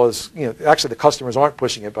 as well as, actually the customers aren't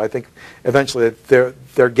pushing it, but I think eventually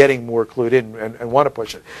they're getting more clued in and want to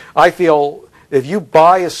push it. I feel if you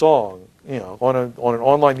buy a song, on an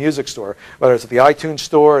online music store, whether it's at the iTunes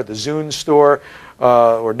store, or the Zune store,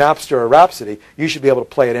 or Napster or Rhapsody, you should be able to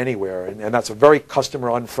play it anywhere, and that's a very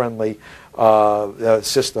customer-unfriendly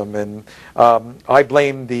system. And I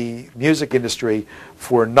blame the music industry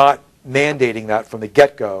for not mandating that from the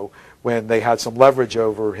get-go when they had some leverage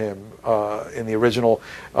over him in the original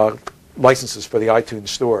licenses for the iTunes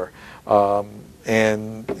store. I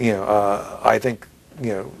think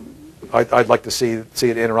I'd like to see it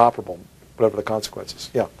interoperable, whatever the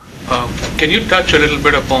consequences. Yeah. Can you touch a little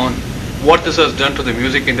bit upon what this has done to the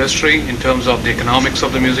music industry in terms of the economics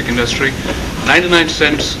of the music industry? 99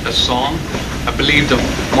 cents a song. I believe the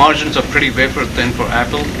margins are pretty wafer thin for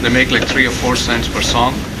Apple. They make like 3 or 4 cents per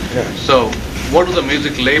song. Yeah. So what do the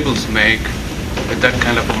music labels make with that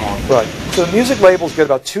kind of a model? Right. So the music labels get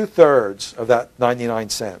about 2/3 of that 99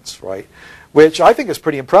 cents, right? Which I think is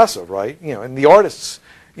pretty impressive, right? And the artists,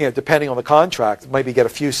 depending on the contract, maybe get a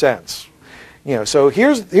few cents. So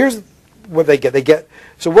here's what they get.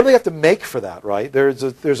 So what do they have to make for that, right? There's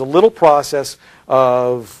a little process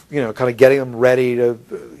of kind of getting them ready to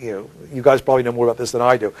you guys probably know more about this than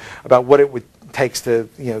I do, about what it takes to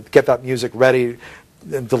get that music ready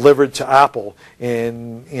and delivered to Apple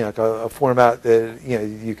in a format that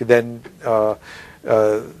you could then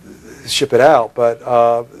ship it out.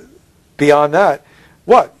 But beyond that,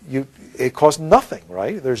 it costs nothing,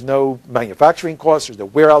 right? There's no manufacturing costs, there's no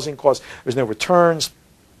warehousing costs, there's no returns.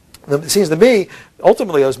 It seems to me,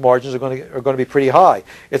 ultimately, those margins are going to be pretty high.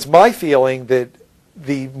 It's my feeling that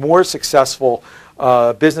the more successful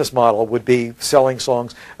business model would be selling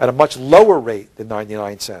songs at a much lower rate than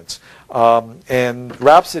 99 cents. And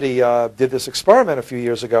Rhapsody did this experiment a few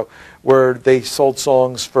years ago where they sold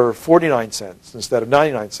songs for 49 cents instead of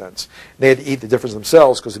 99 cents. They had to eat the difference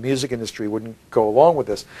themselves because the music industry wouldn't go along with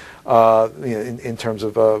this in terms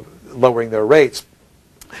of lowering their rates.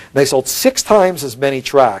 They sold 6 times as many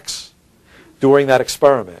tracks during that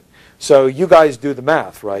experiment. So you guys do the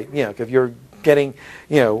math, right? If you're getting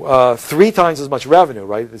 3 times as much revenue,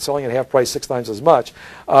 right? It's selling at half price 6 times as much.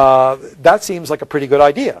 That seems like a pretty good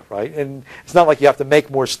idea, right? And it's not like you have to make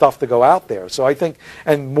more stuff to go out there. So I think,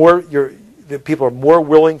 and people are more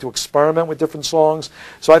willing to experiment with different songs.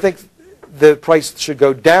 So I think the price should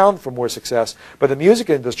go down for more success, but the music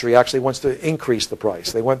industry actually wants to increase the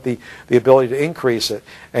price. They want the ability to increase it,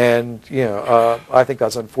 and I think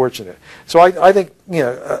that's unfortunate. So I think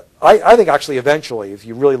I think actually eventually, if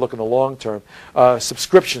you really look in the long term,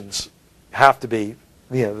 subscriptions have to be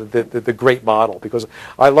the great model, because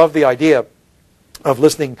I love the idea of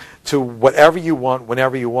listening to whatever you want,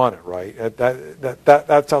 whenever you want it, right?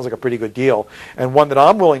 That sounds like a pretty good deal, and one that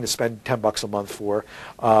I'm willing to spend $10 a month for,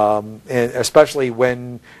 and especially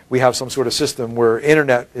when we have some sort of system where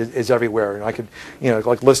internet is everywhere, and I could,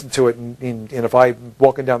 like listen to it, and if I'm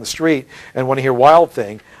walking down the street and want to hear Wild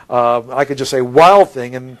Thing, I could just say Wild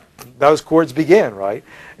Thing, and those chords begin, right?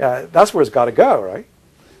 That's where it's got to go, right?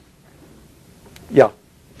 Yeah.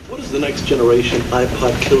 What does the next generation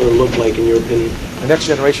iPod killer look like, in your opinion? The next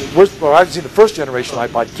generation, well, I've seen the first generation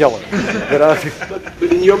iPod killer.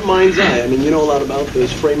 But in your mind's eye, I mean, you know a lot about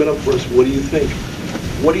this. Frame it up for us. What do you think?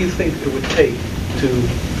 What do you think it would take to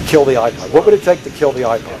kill the iPod? What would it take to kill the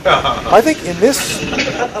iPod? I think in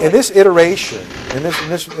this iteration, in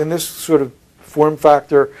this sort of form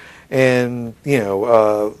factor, and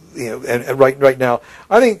and right now,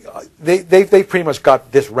 I think they pretty much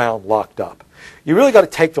got this round locked up. You really got to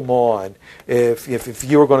take them on if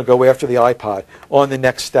you were going to go after the iPod on the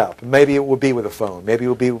next step. Maybe it would be with a phone. Maybe it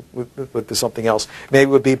would be with something else. Maybe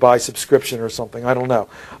it would be by subscription or something. I don't know.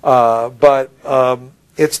 But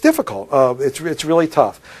it's difficult. It's really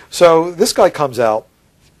tough. So this guy comes out,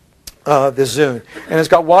 this Zune, and it's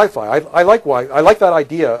got Wi-Fi. I like that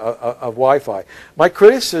idea of Wi-Fi. My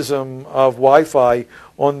criticism of Wi-Fi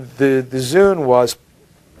on the Zune was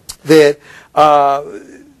that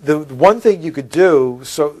the one thing you could do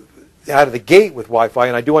out of the gate with Wi-Fi,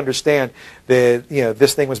 and I do understand that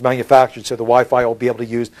this thing was manufactured so the Wi-Fi will be able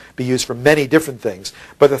to be used for many different things.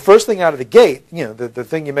 But the first thing out of the gate, the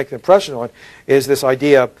thing you make an impression on, is this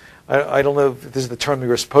idea. I don't know if this is the term we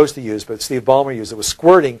were supposed to use, but Steve Ballmer used it. Was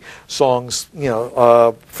squirting songs,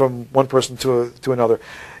 from one person to another,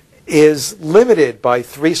 is limited by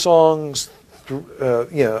 3 songs.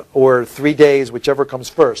 Or 3 days, whichever comes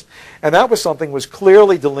first. And that was something was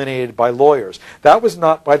clearly delineated by lawyers. That was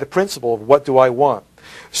not by the principle of what do I want.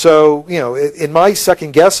 So, in my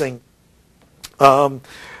second guessing, I'm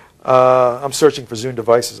searching for Zune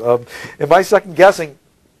devices. In my second guessing,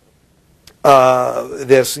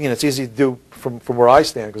 this, it's easy to do from where I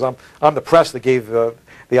stand, because I'm the press that gave the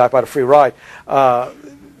iPod a free ride. A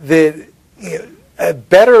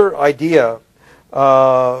better idea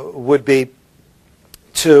would be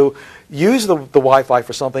to use the Wi-Fi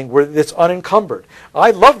for something where it's unencumbered.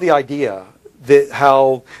 I love the idea that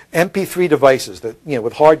how MP3 devices that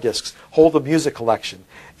with hard disks hold a music collection,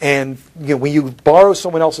 and when you borrow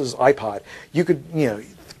someone else's iPod, you could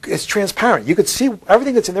it's transparent. You could see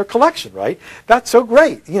everything that's in their collection, right? That's so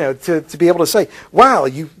great, to be able to say, wow,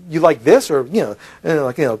 you like this, or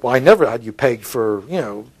well, I never had you pegged for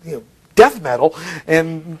death metal,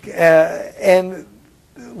 and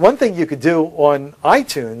one thing you could do on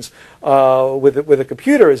iTunes with a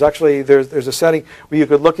computer is actually there's a setting where you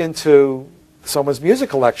could look into someone's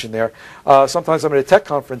music collection there. Sometimes I'm at a tech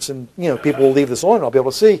conference and people will leave this on, and I'll be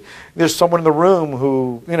able to see there's someone in the room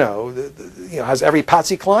who has every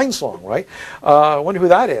Patsy Cline song, right? I wonder who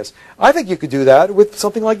that is. I think you could do that with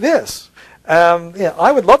something like this.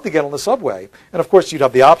 I would love to get on the subway, and of course you'd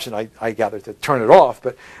have the option, I gather, to turn it off.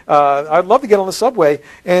 But I'd love to get on the subway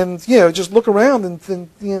and just look around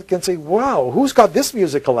and say, wow, who's got this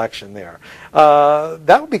music collection there?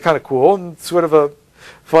 That would be kind of cool and sort of a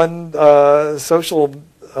fun social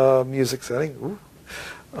music setting.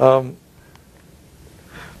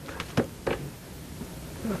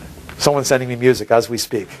 Someone's sending me music as we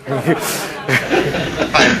speak.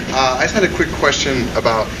 Hi, I just had a quick question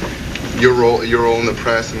about your role in the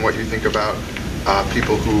press and what you think about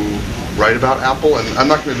people who write about Apple. And I'm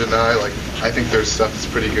not going to deny, I think their stuff is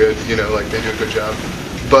pretty good, they do a good job.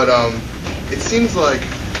 But it seems like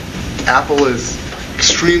Apple is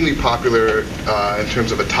extremely popular in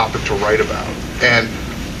terms of a topic to write about. And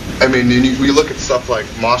I mean, we look at stuff like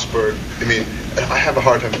Mossberg. I mean, I have a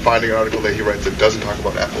hard time finding an article that he writes that doesn't talk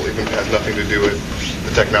about Apple, even if it has nothing to do with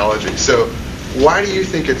the technology. So why do you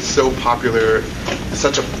think it's so popular,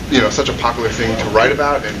 such a popular thing to write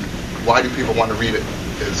about, and why do people want to read it?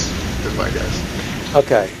 Is my guess.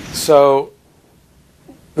 Okay, so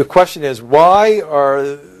the question is, why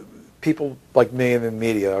are people like me in the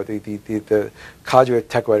media, or the cadre of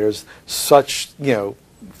tech writers, such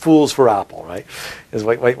fools for Apple, right? Is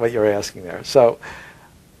what you're asking there. So,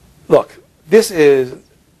 look, this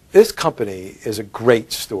company is a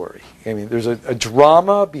great story. I mean, there's a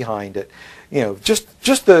drama behind it. Just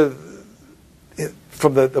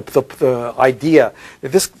from the idea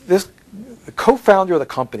that this the co-founder of the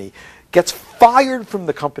company gets fired from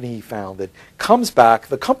the company he founded, comes back.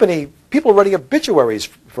 The company, people are writing obituaries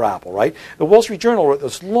for Apple, right? The Wall Street Journal wrote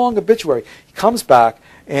this long obituary. He comes back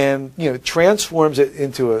and transforms it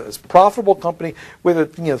into a profitable company with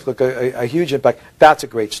a huge impact. That's a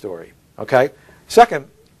great story. Okay, Second,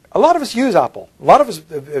 a lot of us use Apple. A lot of us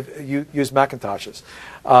use Macintoshes.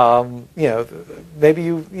 Maybe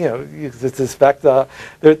you suspect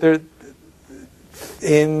they're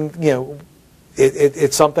in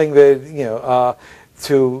it's something that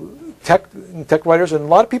to tech writers and a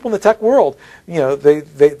lot of people in the tech world,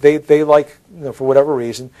 they like, for whatever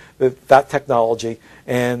reason, that technology,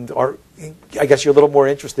 and are, I guess you're a little more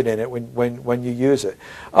interested in it when you use it.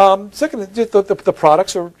 Second, the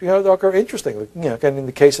products are are interesting. And in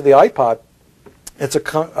the case of the iPod, it's a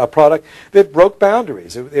product that broke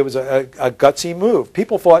boundaries. It was a gutsy move.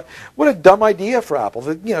 People thought, what a dumb idea for Apple.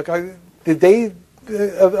 The day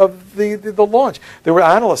of the launch, there were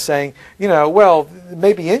analysts saying, well, it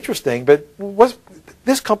may be interesting, but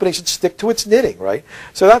this company should stick to its knitting, right?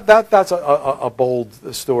 So that's a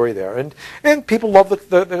bold story there, and people love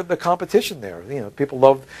the competition there. People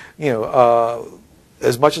love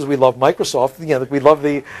as much as we love Microsoft, we love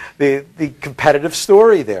the competitive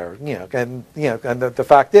story there. And the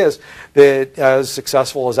fact is that as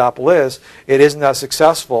successful as Apple is, it isn't as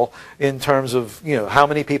successful in terms of how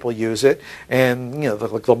many people use it, and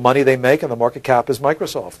the money they make, and the market cap is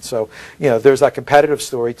Microsoft. So there's that competitive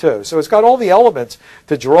story too. So it's got all the elements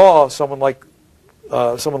to draw someone like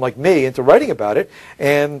me into writing about it,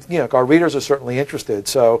 and our readers are certainly interested.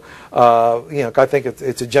 So I think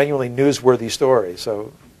it's a genuinely newsworthy story.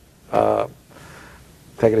 So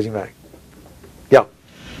take it as you may. Yeah.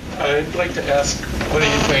 I'd like to ask whether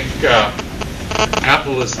you think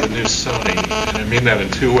Apple is the new Sony, and I mean that in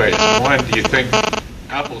two ways. One, do you think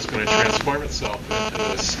Apple is going to transform itself into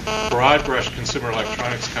this broad brush consumer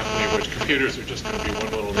electronics company in which computers are just going to be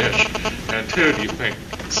one little niche? And two, do you think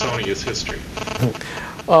Sony is history?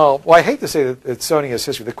 Well, I hate to say that Sony is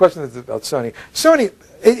history. The question is about Sony.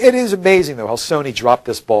 It is amazing, though, how Sony dropped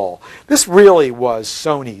this ball. This really was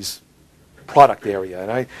Sony's product area.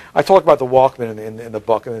 And I talk about the Walkman in the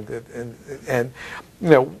book, and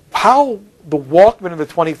how the Walkman of the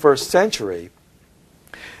 21st century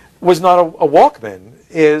was not a Walkman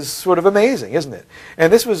is sort of amazing, isn't it?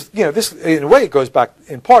 And this was, this in a way it goes back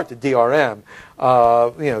in part to DRM.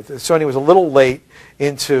 Sony was a little late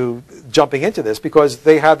into jumping into this because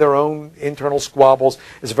they had their own internal squabbles.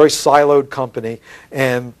 It's a very siloed company,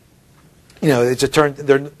 and it's a turn.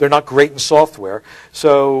 They're not great in software,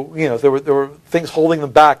 so there were things holding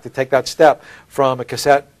them back to take that step from a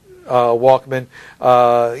cassette Walkman,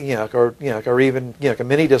 or even a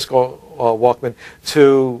mini disc Walkman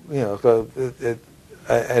to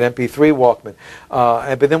an MP3 Walkman.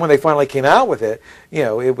 But then when they finally came out with it,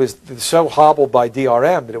 it was so hobbled by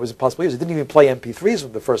DRM that it was impossible to use. It didn't even play MP3s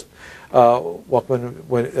with the first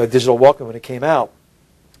Walkman, digital Walkman, when it came out.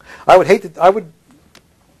 I would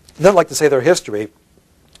not like to say their history.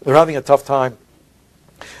 They're having a tough time.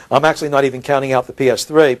 I'm actually not even counting out the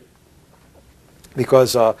PS3.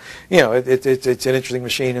 Because it's an interesting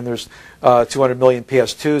machine, and there's 200 million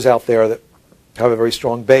PS2s out there that have a very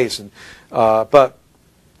strong base, but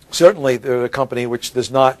certainly they're a company which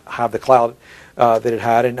does not have the cloud that it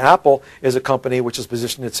had, and Apple is a company which has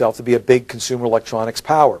positioned itself to be a big consumer electronics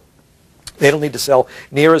power. They don't need to sell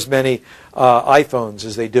near as many iPhones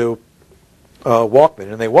as they do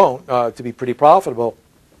Walkman, and they won't, to be pretty profitable.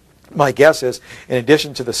 My guess is, in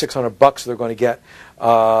addition to the $600 they're going to get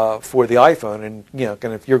for the iPhone, and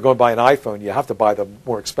if you're going to buy an iPhone, you have to buy the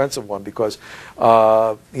more expensive one because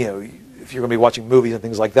if you're going to be watching movies and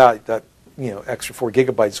things like that, that extra 4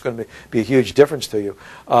 gigabytes is going to be a huge difference to you.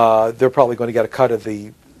 They're probably going to get a cut of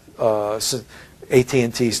the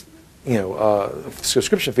AT&T's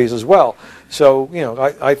subscription fees as well. So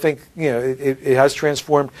I think it has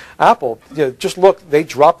transformed Apple. Just look, they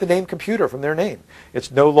dropped the name computer from their name. It's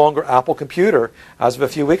no longer Apple Computer as of a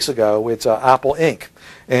few weeks ago. It's Apple Inc.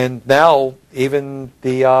 And now even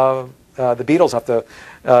the Beatles have to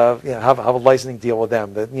have a licensing deal with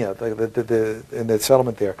them. In the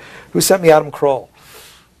settlement there. Who sent me Adam Kroll?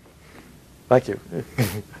 Thank you.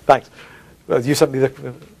 Thanks. You sent me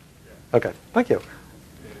the. Okay. Thank you.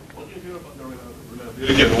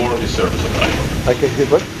 Reliability and warranty service of iPhone. Okay,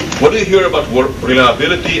 what? What do you hear about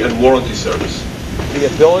reliability and warranty service? The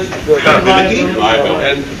ability, reliability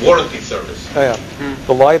and warranty service. Oh, yeah.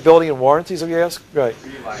 The liability and warranties, have you asked? Right.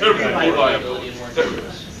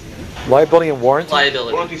 Reliability and warranty?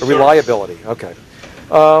 Liability. Reliability, okay.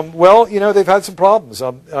 Well, they've had some problems.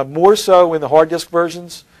 More so in the hard disk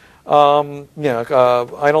versions. I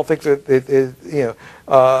don't think that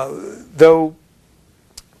though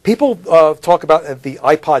people talk about the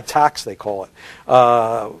iPod tax, they call it.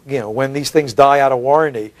 When these things die out of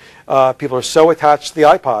warranty, people are so attached to the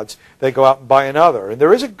iPods, they go out and buy another. And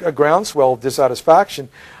there is a groundswell of dissatisfaction.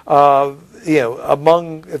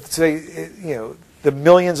 among, say, the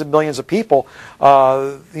millions and millions of people,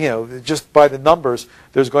 just by the numbers,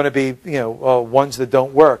 there's going to be, ones that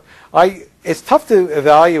don't work. It's tough to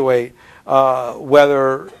evaluate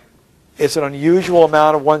whether it's an unusual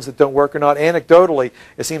amount of ones that don't work or not. Anecdotally,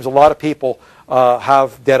 it seems a lot of people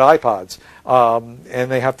have dead iPods,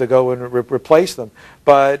 and they have to go and replace them.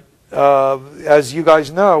 But as you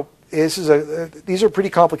guys know, these are pretty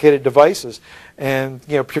complicated devices, and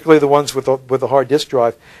particularly the ones with the hard disk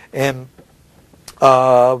drive, and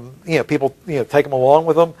people take them along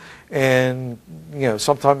with them, and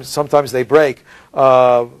sometimes they break.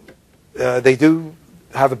 They do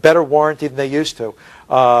have a better warranty than they used to.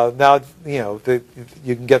 Now, you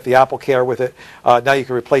can get the Apple Care with it. Now you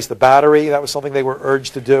can replace the battery. That was something they were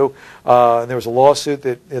urged to do. And there was a lawsuit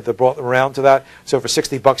that brought them around to that. So for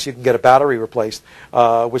 $60 you can get a battery replaced,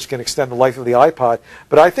 which can extend the life of the iPod.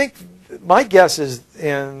 But I think my guess is,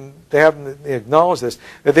 and they haven't acknowledged this,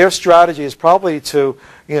 that their strategy is probably to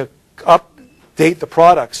update the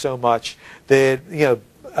product so much that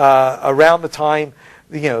around the time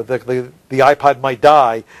the iPod might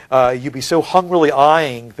die, you'd be so hungrily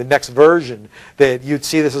eyeing the next version that you'd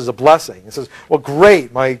see this as a blessing. It says, well,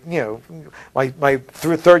 great, my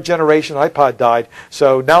third generation iPod died,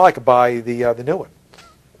 so now I can buy the new one.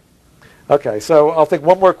 Okay, so I'll take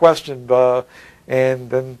one more question, and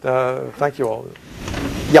then thank you all.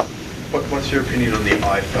 Yeah. What's your opinion on the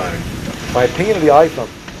iPhone? My opinion of the iPhone.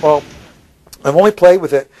 Well, I've only played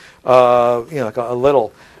with it, like a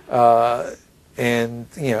little. And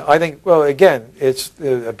I think, well, again, it's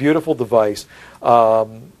a beautiful device. I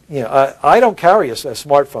don't carry a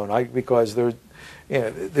smartphone because they're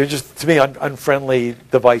just, to me, unfriendly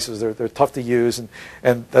devices. They're tough to use,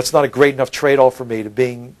 and that's not a great enough trade-off for me to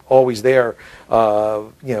being always there,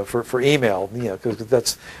 for email. Because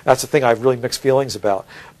that's the thing I have really mixed feelings about.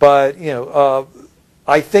 But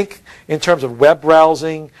I think in terms of web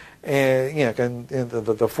browsing, and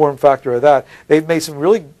the form factor of that, they've made some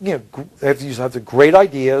really, they have the great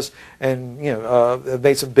ideas, and have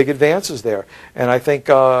made some big advances there. And I think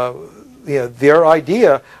their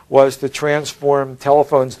idea was to transform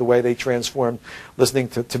telephones the way they transformed listening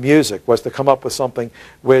to music, was to come up with something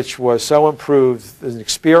which was so improved as an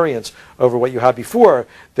experience over what you had before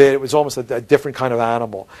that it was almost a different kind of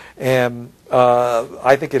animal. And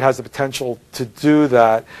I think it has the potential to do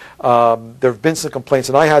that. There have been some complaints,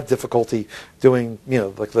 and I had difficulty doing,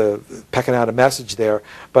 like pecking out a message there,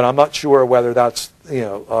 but I'm not sure whether that's,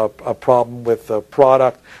 a problem with the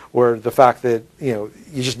product or the fact that, you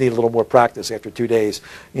just need a little more practice after 2 days.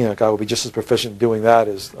 I would be just as proficient doing that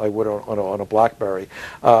as I would on a BlackBerry.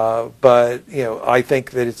 But, I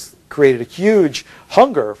think that it's created a huge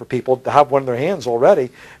hunger for people to have one in their hands already,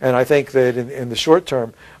 and I think that in the short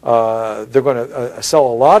term, they're going to sell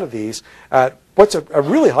a lot of these at what's a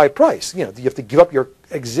really high price. You have to give up your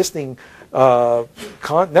existing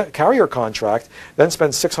carrier contract, then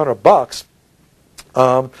spend $600.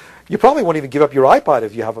 You probably won't even give up your iPod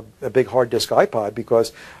if you have a big hard disk iPod,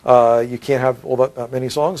 because you can't have all that many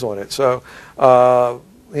songs on it. So,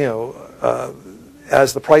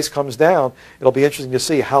 as the price comes down, it'll be interesting to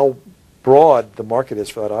see how broad the market is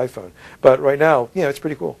for that iPhone. But right now, it's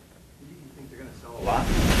pretty cool. Do you think they're going to sell a lot?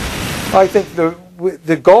 I think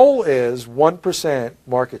the goal is 1%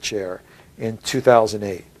 market share in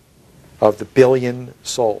 2008 of the billion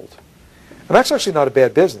sold. And that's actually not a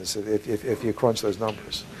bad business if you crunch those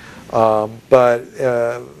numbers. But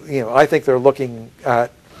I think they're looking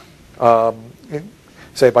at,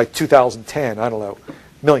 say, by 2010, I don't know,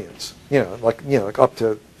 millions. Like up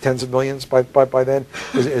to tens of millions by then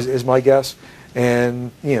is my guess.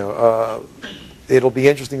 And it'll be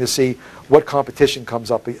interesting to see what competition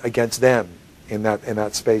comes up against them in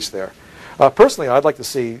that space there. Personally, I'd like to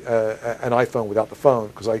see an iPhone without the phone,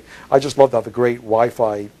 because I just love to have the great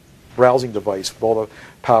Wi-Fi browsing device with all the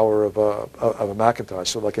power of a Macintosh.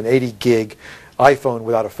 So like an 80 gig iPhone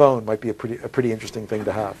without a phone might be a pretty interesting thing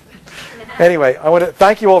to have. Anyway, I want to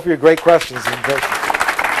thank you all for your great questions.